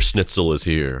wiener schnitzel is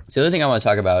here. So the other thing I want to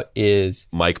talk about is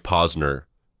Mike Posner,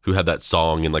 who had that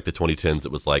song in like the 2010s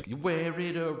that was like, you wear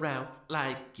it around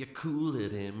like you're cooler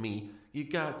than me. You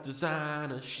got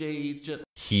designer shades.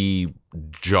 He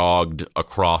jogged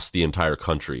across the entire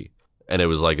country And it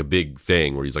was like a big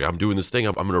thing where he's like, I'm doing this thing.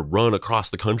 I'm going to run across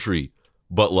the country.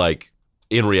 But like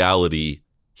in reality,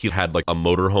 he had like a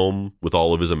motorhome with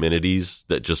all of his amenities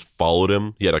that just followed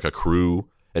him. He had like a crew.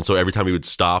 And so every time he would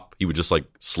stop, he would just like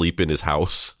sleep in his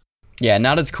house. Yeah,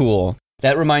 not as cool.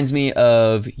 That reminds me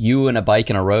of You and a Bike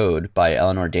and a Road by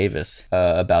Eleanor Davis,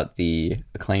 about the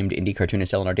acclaimed indie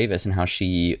cartoonist Eleanor Davis and how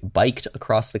she biked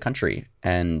across the country.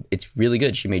 And it's really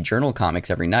good. She made journal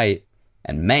comics every night.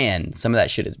 And man, some of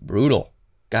that shit is brutal.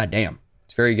 God damn.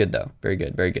 It's very good, though. Very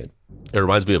good. Very good. It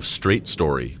reminds me of Straight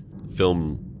Story,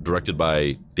 film directed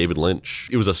by David Lynch.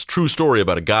 It was a true story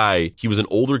about a guy. He was an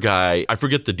older guy. I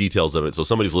forget the details of it. So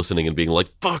somebody's listening and being like,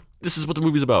 fuck, this is what the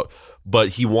movie's about. But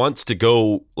he wants to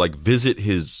go like visit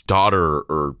his daughter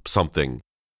or something.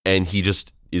 And he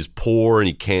just is poor and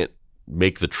he can't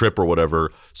make the trip or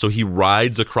whatever. So he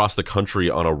rides across the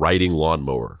country on a riding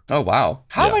lawnmower. Oh, wow.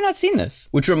 How have I not seen this?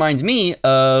 Which reminds me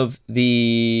of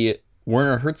the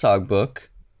Werner Herzog book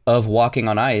of Walking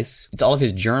on Ice. It's all of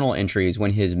his journal entries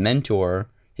when his mentor,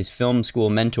 his film school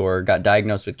mentor, got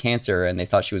diagnosed with cancer and they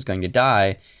thought she was going to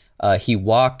die. He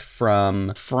walked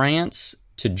from France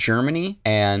to Germany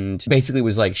and basically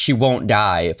was like, she won't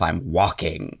die if I'm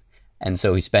walking. And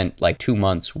so he spent like 2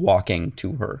 months walking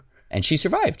to her. And she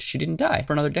survived. She didn't die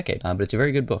for another decade. But it's a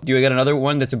very good book. Do you got another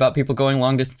one that's about people going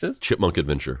long distances? Chipmunk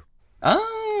Adventure.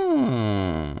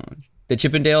 Oh, the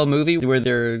Chippendale movie where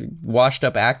they're washed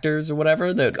up actors or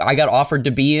whatever that I got offered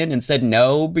to be in and said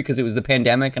no because it was the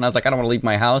pandemic. And I was like, I don't want to leave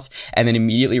my house. And then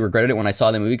immediately regretted it when I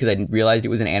saw the movie because I realized it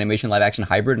was an animation live action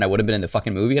hybrid and I would have been in the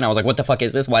fucking movie. And I was like, what the fuck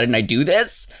is this? Why didn't I do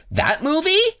this? That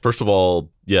movie? First of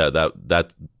all, yeah,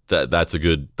 that's a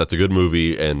good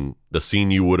movie, and the scene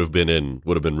you would have been in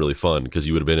would have been really fun because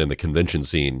you would have been in the convention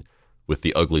scene with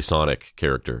the ugly Sonic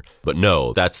character. But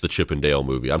no, that's the Chip and Dale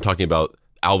movie. I'm talking about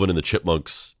Alvin and the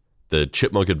Chipmunks, the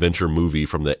Chipmunk Adventure movie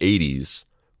from the 80s,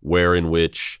 in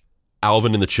which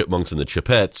Alvin and the Chipmunks and the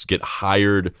Chipettes get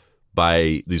hired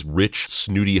by these rich,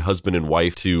 snooty husband and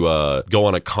wife to go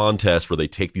on a contest where they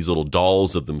take these little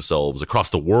dolls of themselves across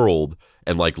the world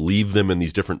and like leave them in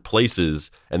these different places,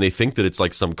 and they think that it's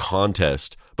like some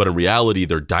contest, but in reality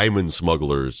they're diamond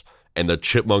smugglers, and the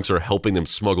chipmunks are helping them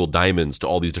smuggle diamonds to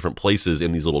all these different places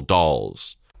in these little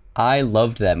dolls. I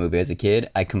loved that movie as a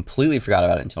kid. I completely forgot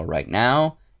about it until right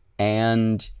now,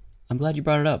 and I'm glad you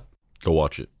brought it up. Go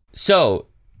watch it. So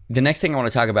the next thing I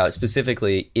want to talk about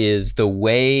specifically is the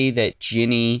way that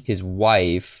Ginny, his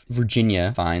wife,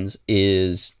 Virginia Fiennes,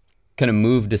 is kind of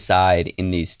moved aside in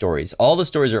these stories. All the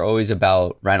stories are always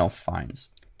about Ranulph Fiennes.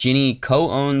 Ginny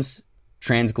co-owns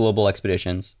Transglobal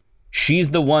Expeditions.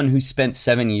 She's the one who spent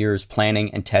 7 years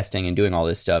planning and testing and doing all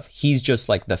this stuff. He's just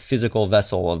like the physical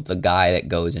vessel of the guy that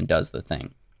goes and does the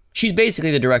thing. She's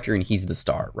basically the director and he's the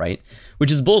star, right?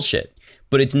 Which is bullshit.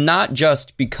 But it's not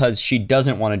just because she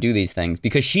doesn't want to do these things,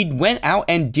 because she went out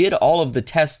and did all of the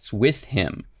tests with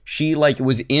him. She like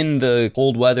was in the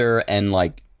cold weather and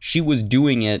like she was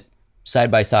doing it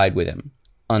side by side with him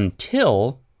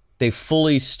until they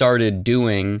fully started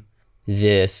doing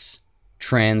this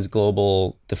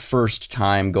transglobal, the first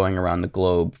time going around the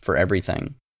globe for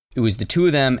everything. It was the two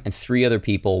of them and 3 other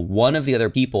people. One of the other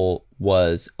people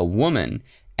was a woman,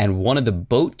 and one of the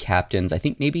boat captains, I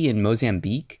think maybe in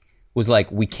Mozambique, was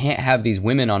like, we can't have these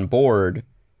women on board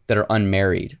that are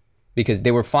unmarried, because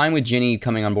they were fine with Ginny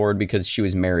coming on board because she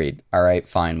was married. All right,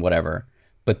 fine, whatever.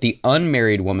 But the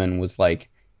unmarried woman was like,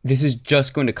 this is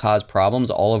just going to cause problems.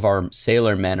 All of our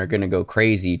sailor men are going to go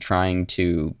crazy trying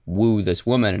to woo this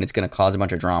woman, and it's going to cause a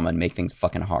bunch of drama and make things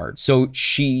fucking hard. So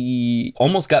she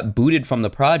almost got booted from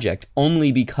the project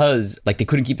only because like they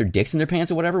couldn't keep their dicks in their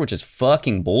pants or whatever, which is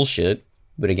fucking bullshit.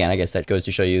 But again, I guess that goes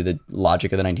to show you the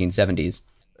logic of the 1970s.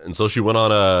 And so she went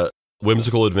on a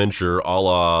whimsical adventure a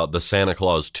la the Santa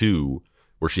Claus 2,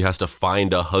 where she has to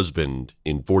find a husband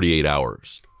in 48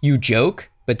 hours. You joke?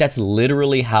 But that's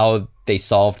literally how they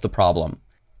solved the problem.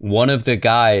 One of the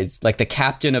guys, like the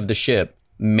captain of the ship,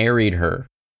 married her.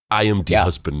 I am the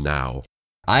husband now.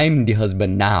 I'm the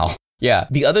husband now. Yeah.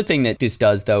 The other thing that this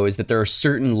does, though, is that there are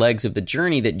certain legs of the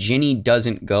journey that Ginny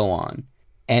doesn't go on.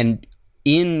 And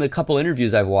in the couple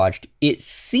interviews I've watched, it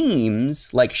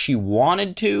seems like she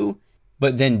wanted to,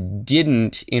 but then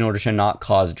didn't in order to not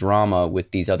cause drama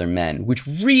with these other men, which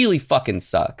really fucking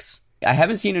sucks. I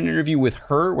haven't seen an interview with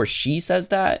her where she says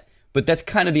that, but that's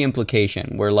kind of the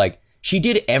implication, where like she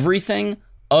did everything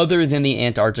other than the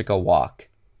Antarctica walk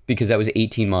because that was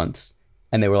 18 months.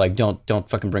 And they were like, don't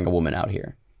fucking bring a woman out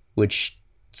here, which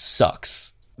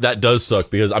sucks. That does suck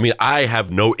because, I mean, I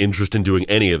have no interest in doing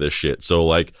any of this shit. So,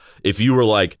 like, if you were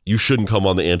like, you shouldn't come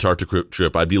on the Antarctic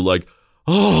trip, I'd be like,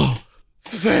 oh,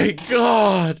 thank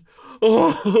God.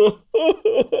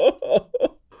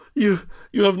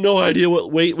 You have no idea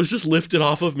what weight was just lifted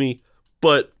off of me.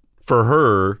 But for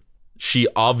her, she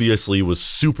obviously was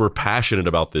super passionate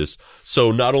about this.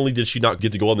 So not only did she not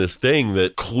get to go on this thing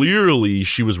that clearly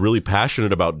she was really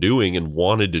passionate about doing and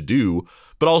wanted to do,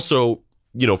 but also,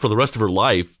 you know, for the rest of her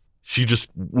life, she just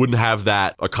wouldn't have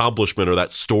that accomplishment or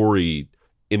that story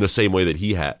in the same way that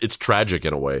he had. It's tragic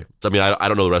in a way. I mean, I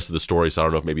don't know the rest of the story, so I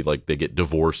don't know if maybe like they get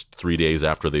divorced 3 days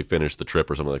after they finish the trip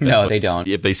or something like that. No, But they don't.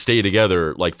 if they stay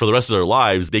together, like for the rest of their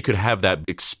lives, they could have that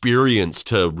experience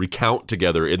to recount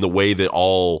together in the way that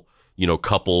all, you know,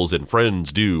 couples and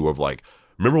friends do, of like,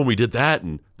 remember when we did that,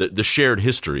 and the shared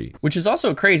history. Which is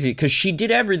also crazy because she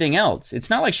did everything else. It's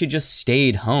not like she just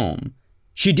stayed home.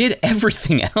 She did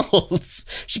everything else.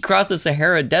 She crossed the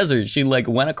Sahara Desert. She like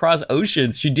went across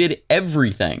oceans. She did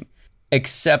everything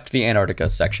except the Antarctica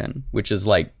section, which is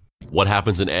like... What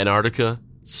happens in Antarctica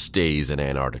stays in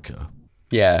Antarctica.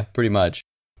 Yeah, pretty much.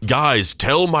 Guys,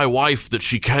 tell my wife that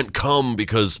she can't come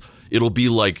because it'll be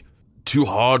like too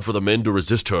hard for the men to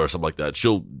resist her or something like that.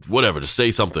 She'll, whatever, just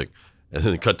say something. And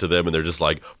then cut to them and they're just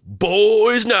like,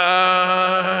 boys'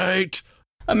 night.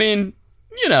 I mean,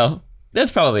 you know,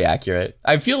 that's probably accurate.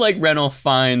 I feel like Ranulph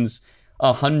Fiennes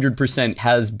 100%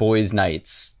 has boys'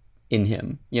 nights in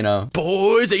him, you know?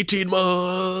 Boys, 18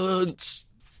 months.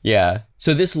 Yeah.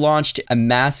 So this launched a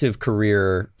massive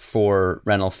career for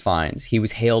Ranulph Fiennes. He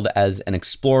was hailed as an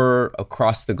explorer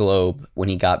across the globe when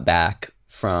he got back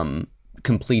from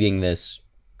completing this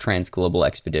transglobal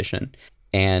expedition.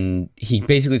 And he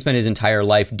basically spent his entire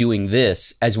life doing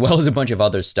this, as well as a bunch of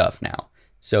other stuff now.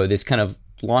 So this kind of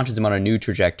launches him on a new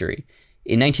trajectory.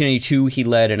 In 1992, he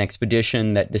led an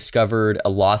expedition that discovered a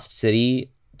lost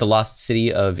city, the lost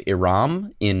city of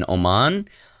Iram in Oman.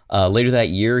 Later that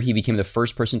year, he became the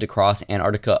first person to cross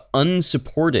Antarctica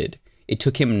unsupported. It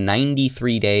took him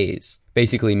 93 days,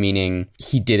 basically meaning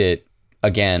he did it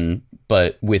again,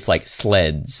 but with like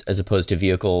sleds as opposed to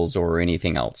vehicles or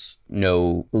anything else.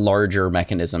 No larger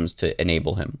mechanisms to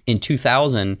enable him. In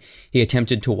 2000, he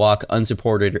attempted to walk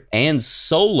unsupported and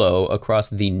solo across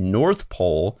the North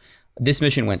Pole. This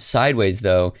mission went sideways,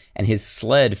 though, and his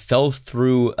sled fell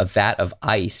through a vat of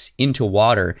ice into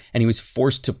water, and he was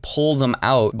forced to pull them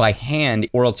out by hand,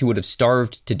 or else he would have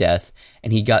starved to death,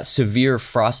 and he got severe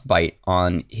frostbite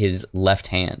on his left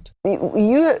hand.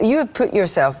 You have put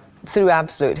yourself through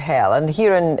absolute hell, and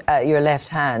here in your left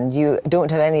hand, you don't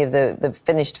have any of the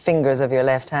finished fingers of your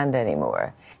left hand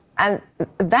anymore. And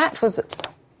that was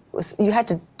you had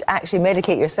to actually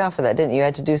medicate yourself for that, didn't you? You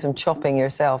had to do some chopping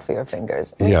yourself for your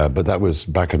fingers. Yeah, but that was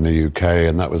back in the UK,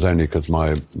 and that was only because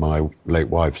my late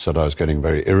wife said I was getting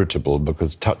very irritable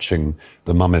because touching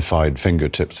the mummified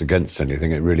fingertips against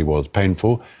anything, it really was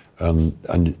painful. And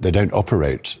they don't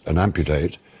operate and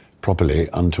amputate properly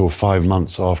until 5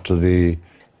 months after the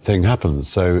thing happens.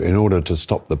 So in order to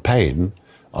stop the pain,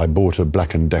 I bought a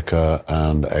Black & Decker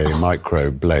and a micro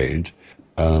blade.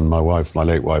 And my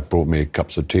late wife, brought me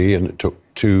cups of tea, and it took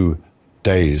 2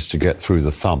 days to get through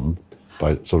the thumb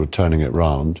by sort of turning it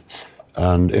round.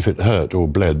 And if it hurt or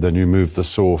bled, then you move the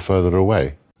saw further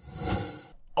away.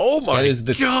 Oh my That is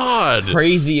the God.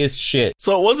 craziest shit.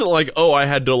 So it wasn't like, oh, I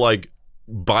had to like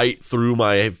bite through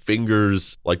my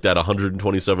fingers like that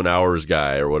 127 hours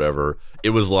guy or whatever.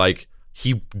 It was like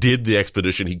he did the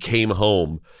expedition. He came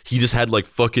home. He just had like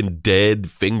fucking dead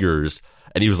fingers.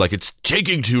 And he was like, it's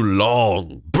taking too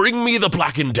long. Bring me the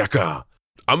Black & Decker.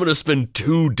 I'm going to spend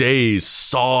 2 days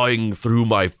sawing through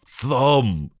my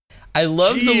thumb. I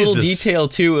love the little Jesus. detail,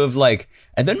 too, of like,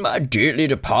 and then my dearly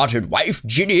departed wife,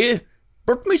 Ginny,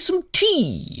 brought me some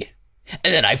tea.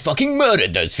 And then I fucking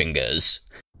murdered those fingers.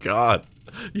 God.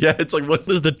 Yeah, it's like, what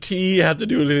does the tea have to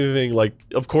do with anything? Like,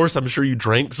 of course, I'm sure you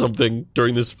drank something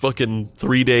during this fucking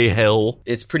 3-day hell.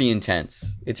 It's pretty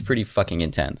intense. It's pretty fucking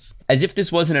intense. As if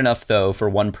this wasn't enough, though, for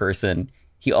one person,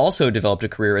 he also developed a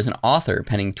career as an author,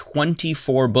 penning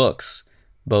 24 books,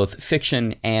 both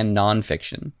fiction and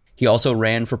nonfiction. He also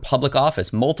ran for public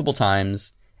office multiple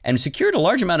times and secured a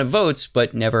large amount of votes,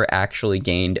 but never actually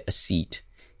gained a seat.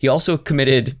 He also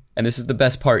committed, and this is the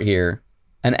best part here,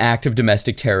 an act of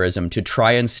domestic terrorism to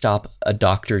try and stop a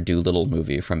Dr. Dolittle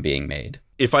movie from being made.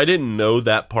 If I didn't know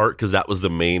that part, because that was the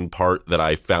main part that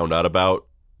I found out about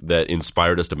that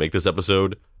inspired us to make this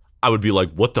episode, I would be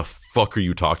like, what the fuck are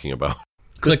you talking about?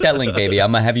 Click that link, baby.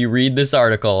 I'm gonna have you read this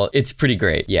article. It's pretty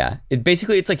great. Yeah.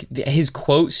 It's like his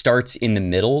quote starts in the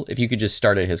middle. If you could just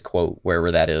start at his quote,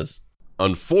 wherever that is.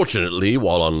 Unfortunately,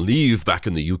 while on leave back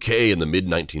in the UK in the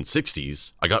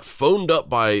mid-1960s, I got phoned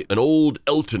up by an old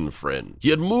Elton friend.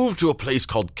 He had moved to a place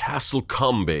called Castle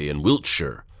Combay in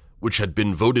Wiltshire, which had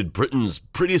been voted Britain's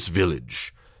prettiest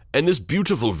village. And this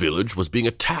beautiful village was being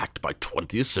attacked by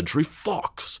 20th Century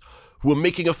Fox, who were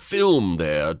making a film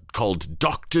there called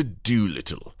Dr.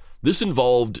 Dolittle. This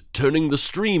involved turning the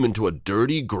stream into a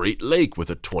dirty Great Lake with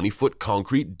a 20-foot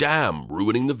concrete dam,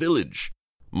 ruining the village.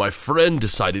 My friend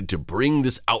decided to bring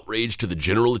this outrage to the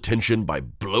general attention by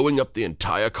blowing up the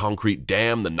entire concrete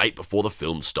dam the night before the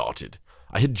film started.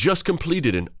 I had just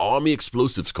completed an Army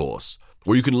explosives course,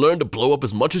 where you can learn to blow up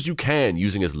as much as you can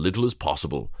using as little as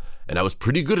possible, and I was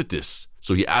pretty good at this,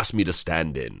 so he asked me to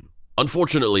stand in.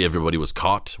 Unfortunately, everybody was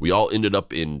caught. We all ended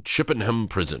up in Chippenham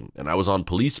prison, and I was on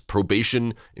police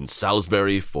probation in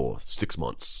Salisbury for 6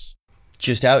 months.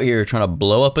 Just out here trying to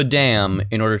blow up a dam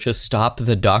in order to stop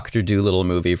the Dr. Dolittle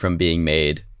movie from being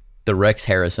made. The Rex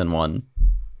Harrison one.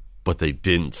 But they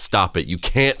didn't stop it. You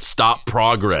can't stop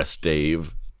progress,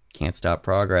 Dave. Can't stop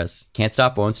progress. Can't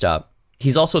stop, won't stop.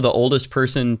 He's also the oldest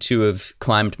person to have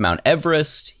climbed Mount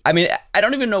Everest. I mean, I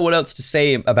don't even know what else to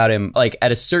say about him. Like,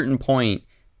 at a certain point,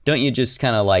 don't you just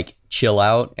kind of like chill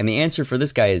out? And the answer for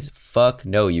this guy is fuck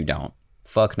no, you don't.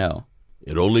 Fuck no.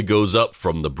 It only goes up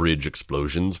from the bridge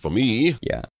explosions for me.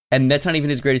 Yeah. And that's not even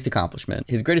his greatest accomplishment.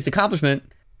 His greatest accomplishment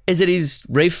is that he's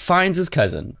Ralph Fiennes'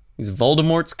 cousin. He's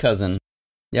Voldemort's cousin.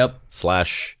 Yep.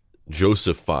 /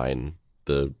 Joseph Fiennes,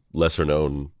 the lesser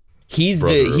known. He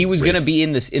was going to be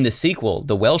in the sequel,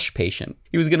 The Welsh Patient.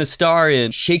 He was going to star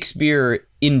in Shakespeare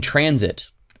in Transit.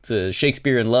 It's a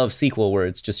Shakespeare in Love sequel where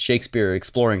it's just Shakespeare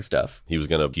exploring stuff. He was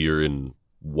going to appear in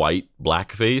white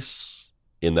blackface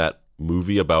in that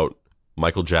movie about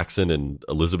Michael Jackson and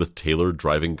Elizabeth Taylor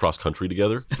driving cross country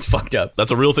together. That's fucked up. That's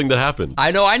a real thing that happened.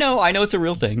 I know it's a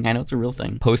real thing.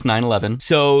 Post 9/11.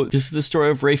 So this is the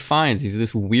story of Ralph Fiennes. He's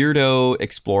this weirdo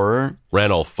explorer.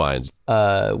 Ranulph Fiennes.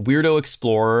 Weirdo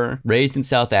explorer, raised in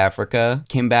South Africa,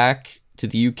 came back to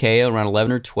the UK around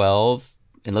 11 or 12,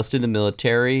 enlisted in the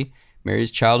military, married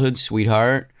his childhood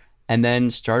sweetheart, and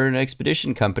then started an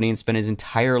expedition company and spent his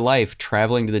entire life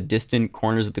traveling to the distant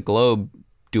corners of the globe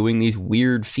doing these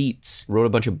weird feats. Wrote a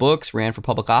bunch of books, ran for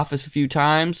public office a few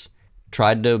times,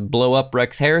 tried to blow up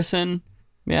Rex Harrison.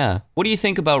 Yeah. What do you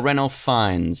think about Ranulph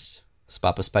Fiennes,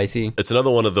 Spapa Spicy? It's another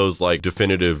one of those like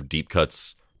definitive deep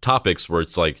cuts topics where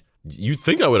it's like, you'd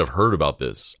think I would have heard about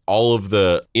this. All of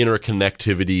the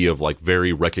interconnectivity of like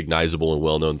very recognizable and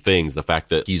well-known things. The fact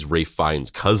that he's Ralph Fiennes'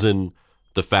 cousin.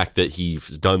 The fact that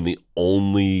he's done the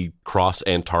only cross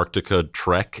Antarctica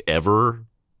trek ever,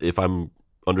 if I'm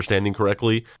understanding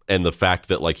correctly. And the fact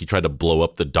that like he tried to blow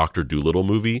up the Dr. Dolittle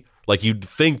movie. Like you'd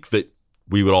think that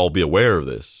we would all be aware of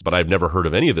this, but I've never heard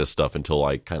of any of this stuff until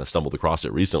I kind of stumbled across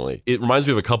it recently. It reminds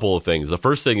me of a couple of things. The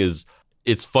first thing is,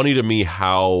 it's funny to me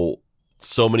how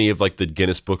so many of like the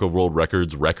Guinness Book of World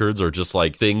Records are just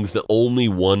like things that only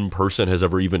one person has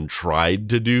ever even tried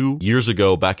to do. Years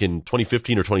ago, back in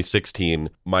 2015 or 2016,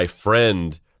 my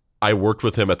friend, I worked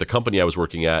with him at the company I was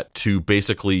working at to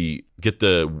basically get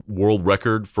the world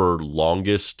record for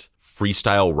longest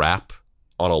freestyle rap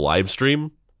on a live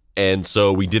stream. And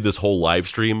so we did this whole live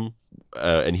stream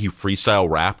and he freestyle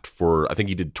rapped for, I think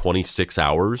he did 26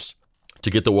 hours to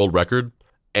get the world record.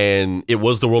 And it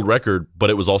was the world record, but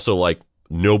it was also like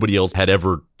nobody else had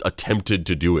ever attempted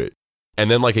to do it. And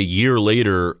then like a year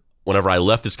later, whenever I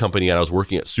left this company and I was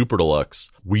working at Super Deluxe,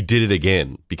 we did it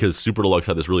again because Super Deluxe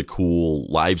had this really cool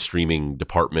live streaming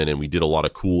department and we did a lot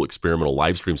of cool experimental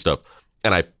live stream stuff.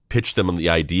 And I pitched them on the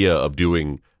idea of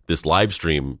doing this live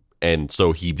stream. And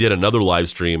so he did another live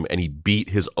stream and he beat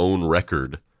his own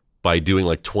record by doing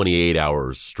like 28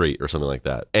 hours straight or something like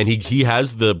that. And he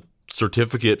has the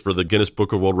certificate for the Guinness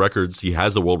Book of World Records. He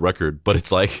has the world record, but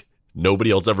it's like nobody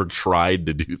else ever tried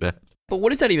to do that. But what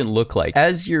does that even look like?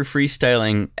 As you're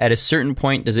freestyling, at a certain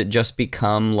point, does it just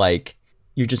become like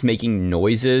you're just making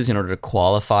noises in order to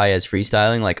qualify as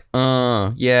freestyling? Like,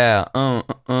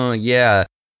 yeah,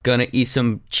 gonna eat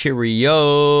some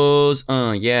Cheerios,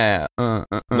 yeah, no,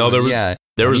 yeah.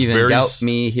 There was even very doubt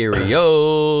me,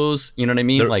 Cheerios. You know what I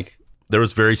mean? There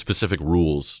was very specific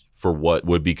rules for what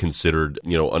would be considered,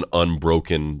 an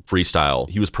unbroken freestyle.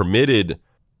 He was permitted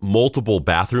multiple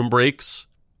bathroom breaks,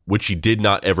 which he did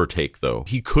not ever take, though.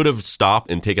 He could have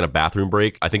stopped and taken a bathroom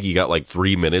break. I think he got like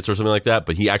 3 minutes or something like that,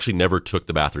 but he actually never took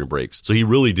the bathroom breaks. So he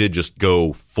really did just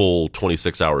go full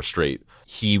 26 hours straight.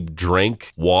 He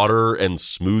drank water and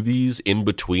smoothies in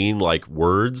between like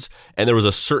words, and there was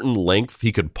a certain length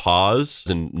he could pause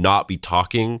and not be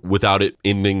talking without it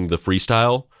ending the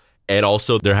freestyle. And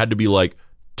also there had to be like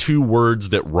 2 words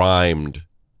that rhymed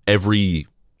every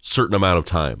certain amount of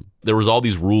time. There was all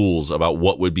these rules about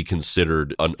what would be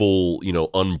considered a full,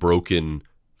 unbroken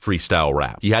freestyle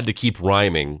rap. He had to keep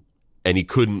rhyming and he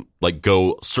couldn't like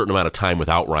go a certain amount of time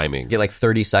without rhyming. Get like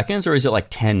 30 seconds, or is it like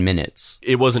 10 minutes?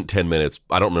 It wasn't 10 minutes.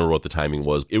 I don't remember what the timing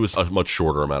was. It was a much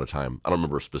shorter amount of time. I don't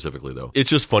remember specifically, though. It's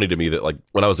just funny to me that, like,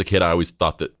 when I was a kid, I always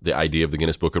thought that the idea of the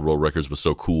Guinness Book of World Records was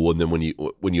so cool. And then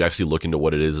when you actually look into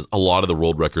what it is, a lot of the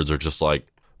world records are just like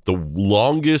the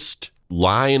longest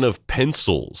line of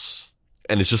pencils.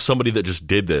 And it's just somebody that just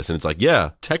did this. And it's like,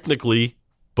 yeah, technically,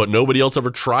 but nobody else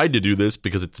ever tried to do this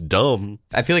because it's dumb.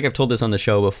 I feel like I've told this on the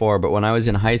show before, but when I was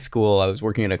in high school, I was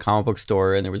working at a comic book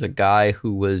store, and there was a guy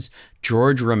who was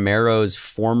George Romero's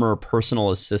former personal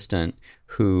assistant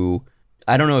who,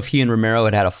 I don't know if he and Romero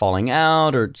had a falling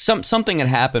out or something had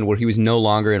happened where he was no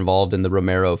longer involved in the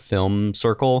Romero film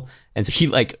circle. And so he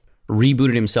like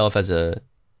rebooted himself as a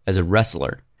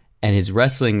wrestler, and his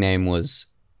wrestling name was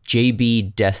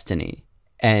JB Destiny.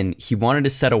 And he wanted to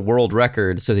set a world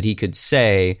record so that he could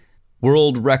say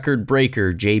world record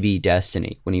breaker JB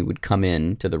Destiny when he would come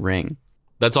in to the ring.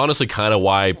 That's honestly kind of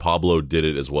why Pablo did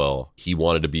it as well. He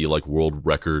wanted to be like world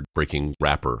record breaking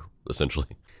rapper, essentially.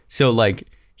 So like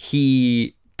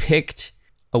he picked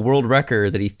a world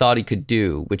record that he thought he could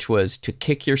do, which was to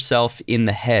kick yourself in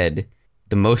the head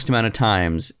the most amount of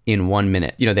times in 1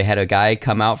 minute. You know, they had a guy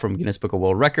come out from Guinness Book of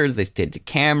World Records. They stayed to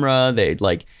camera.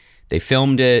 They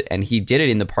filmed it, and he did it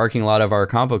in the parking lot of our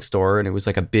comic book store, and it was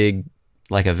like a big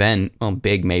like event. Well,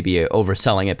 big maybe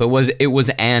overselling it, but it was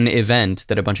an event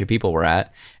that a bunch of people were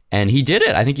at, and he did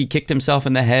it. I think he kicked himself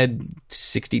in the head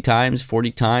 60 times,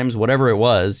 40 times, whatever it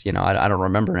was. You know, I don't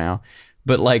remember now,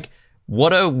 but like,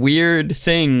 what a weird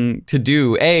thing to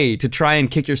do. To try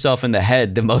and kick yourself in the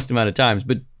head the most amount of times,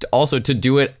 but also to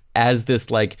do it as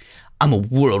this like, I'm a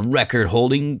world record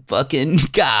holding fucking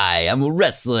guy. I'm a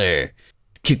wrestler.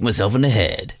 Kick myself in the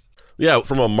head. Yeah,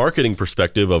 from a marketing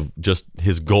perspective of just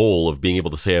his goal of being able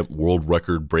to say a world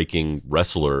record breaking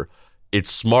wrestler,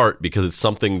 it's smart because it's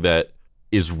something that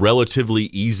is relatively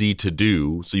easy to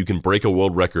do. So you can break a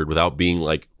world record without being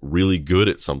like really good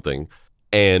at something.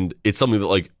 And it's something that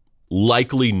like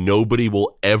likely nobody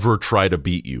will ever try to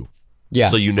beat you. Yeah.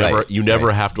 So you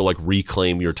never have to like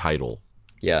reclaim your title.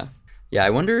 Yeah. Yeah. I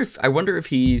wonder if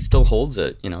he still holds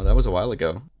it. You know, that was a while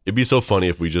ago. It'd be so funny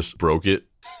if we just broke it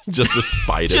just to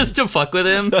spite him. Just to fuck with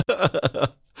him.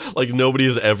 Like nobody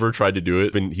has ever tried to do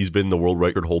it. And he's been the world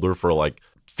record holder for like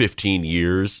 15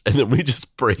 years. And then we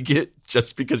just break it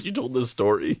just because you told this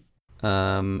story.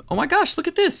 Oh my gosh, look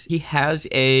at this. He has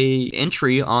a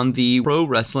entry on the Pro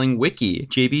Wrestling Wiki,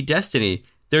 JB Destiny.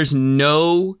 There's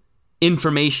no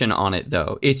information on it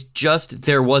though. It's just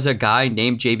there was a guy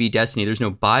named JB Destiny. There's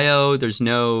no bio, there's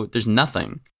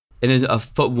nothing. And then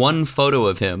one photo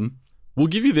of him. We'll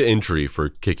give you the entry for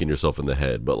kicking yourself in the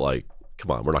head, but like,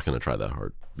 come on, we're not going to try that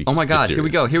hard. Oh my God, here we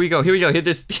go. Hit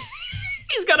this.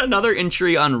 He's got another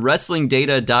entry on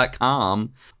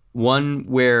WrestlingData.com, one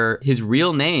where his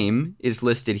real name is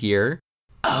listed here.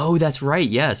 Oh, that's right,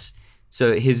 yes.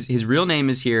 So his real name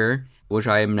is here, which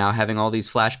I am now having all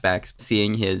these flashbacks,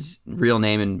 seeing his real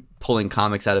name and pulling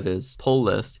comics out of his pull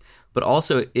list. But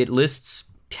also it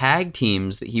lists tag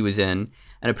teams that he was in.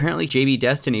 And apparently JB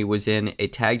Destiny was in a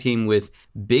tag team with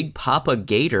Big Papa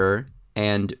Gator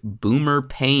and Boomer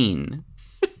Payne.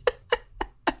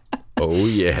 Oh,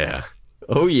 yeah.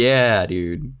 Oh, yeah,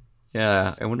 dude.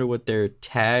 Yeah, I wonder what their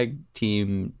tag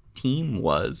team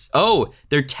was. Oh,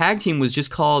 their tag team was just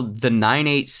called the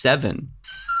 987.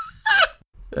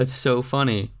 That's so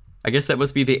funny. I guess that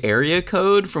must be the area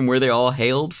code from where they all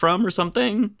hailed from or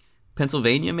something.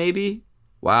 Pennsylvania, maybe?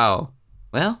 Wow.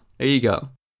 Well, there you go.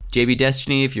 JB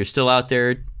Destiny, if you're still out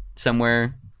there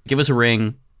somewhere, give us a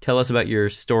ring. Tell us about your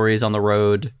stories on the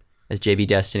road as JB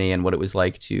Destiny and what it was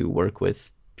like to work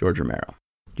with George Romero.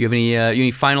 Do you have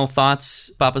any final thoughts,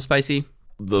 Papa Spicy?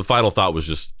 The final thought was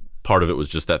just, part of it was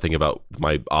just that thing about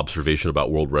my observation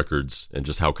about world records and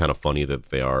just how kind of funny that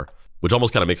they are, which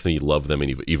almost kind of makes me love them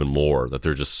even more, that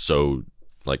they're just so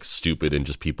like stupid and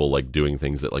just people like doing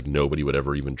things that like nobody would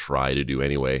ever even try to do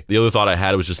anyway. The other thought I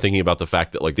had was just thinking about the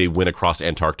fact that like they went across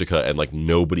Antarctica and like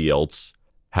nobody else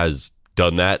has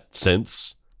done that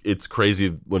since. It's crazy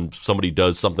when somebody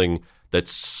does something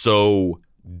that's so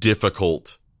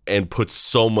difficult and puts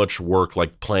so much work,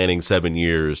 like planning 7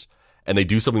 years, and they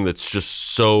do something that's just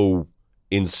so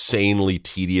insanely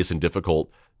tedious and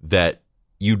difficult that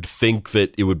you'd think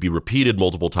that it would be repeated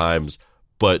multiple times,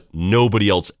 but nobody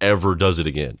else ever does it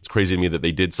again. It's crazy to me that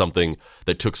they did something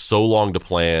that took so long to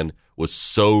plan, was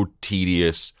so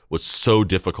tedious, was so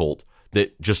difficult,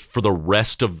 that just for the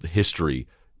rest of history,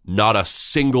 not a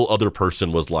single other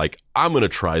person was like, I'm going to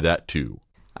try that too.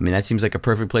 I mean, that seems like a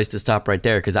perfect place to stop right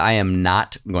there, because I am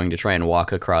not going to try and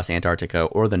walk across Antarctica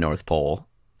or the North Pole.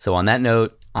 So on that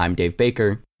note, I'm Dave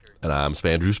Baker. And I'm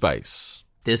Spandrew Spice.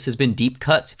 This has been Deep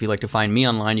Cuts. If you'd like to find me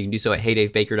online, you can do so at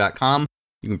heydavebaker.com.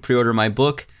 You can pre-order my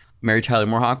book, Mary Tyler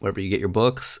Moorhawk, wherever you get your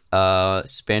books.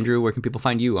 Spandrew, where can people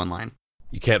find you online?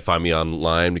 You can't find me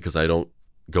online because I don't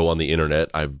go on the internet.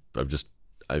 I've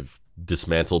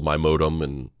dismantled my modem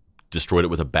and destroyed it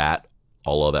with a bat,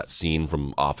 all of that scene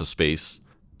from Office Space.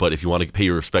 But if you want to pay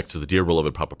your respects to the dear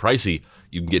beloved Papa Pricey,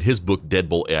 you can get his book,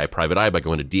 Deadbolt AI Private Eye, by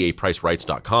going to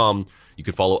dapricewrites.com. You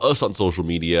can follow us on social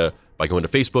media by going to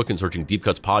Facebook and searching Deep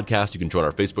Cuts Podcast. You can join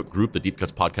our Facebook group, the Deep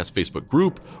Cuts Podcast Facebook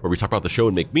group, where we talk about the show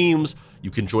and make memes. You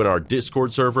can join our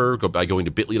Discord server by going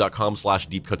to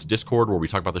bit.ly.com/deepcutsdiscord, where we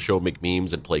talk about the show, make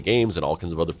memes, and play games and all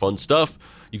kinds of other fun stuff.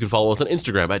 You can follow us on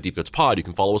Instagram at Deep Cuts Pod. You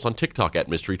can follow us on TikTok at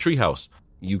Mystery Treehouse.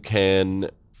 You can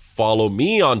follow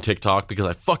me on TikTok because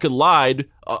I fucking lied.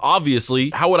 Obviously,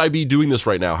 how would I be doing this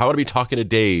right now? How would I be talking to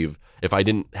Dave if I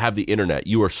didn't have the internet?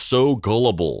 You are so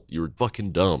gullible. You're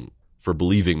fucking dumb for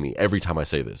believing me every time I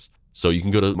say this. So you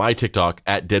can go to my TikTok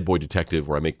at DeadBoyDetective,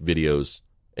 where I make videos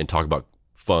and talk about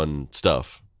fun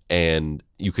stuff. And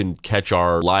you can catch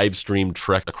our live stream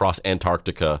trek across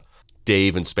Antarctica,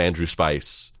 Dave and Spandrew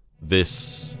Spice,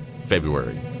 this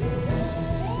February.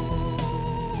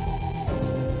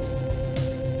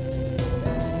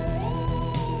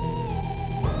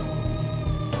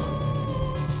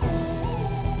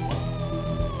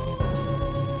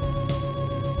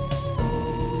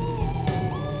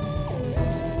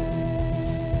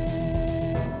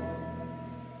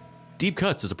 Deep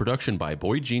Cuts is a production by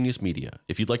Boy Genius Media.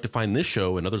 If you'd like to find this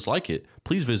show and others like it,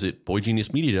 please visit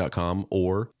boygeniusmedia.com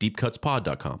or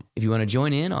deepcutspod.com. If you want to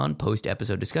join in on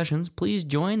post-episode discussions, please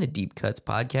join the Deep Cuts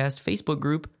Podcast Facebook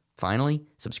group. Finally,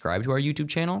 subscribe to our YouTube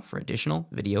channel for additional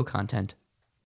video content.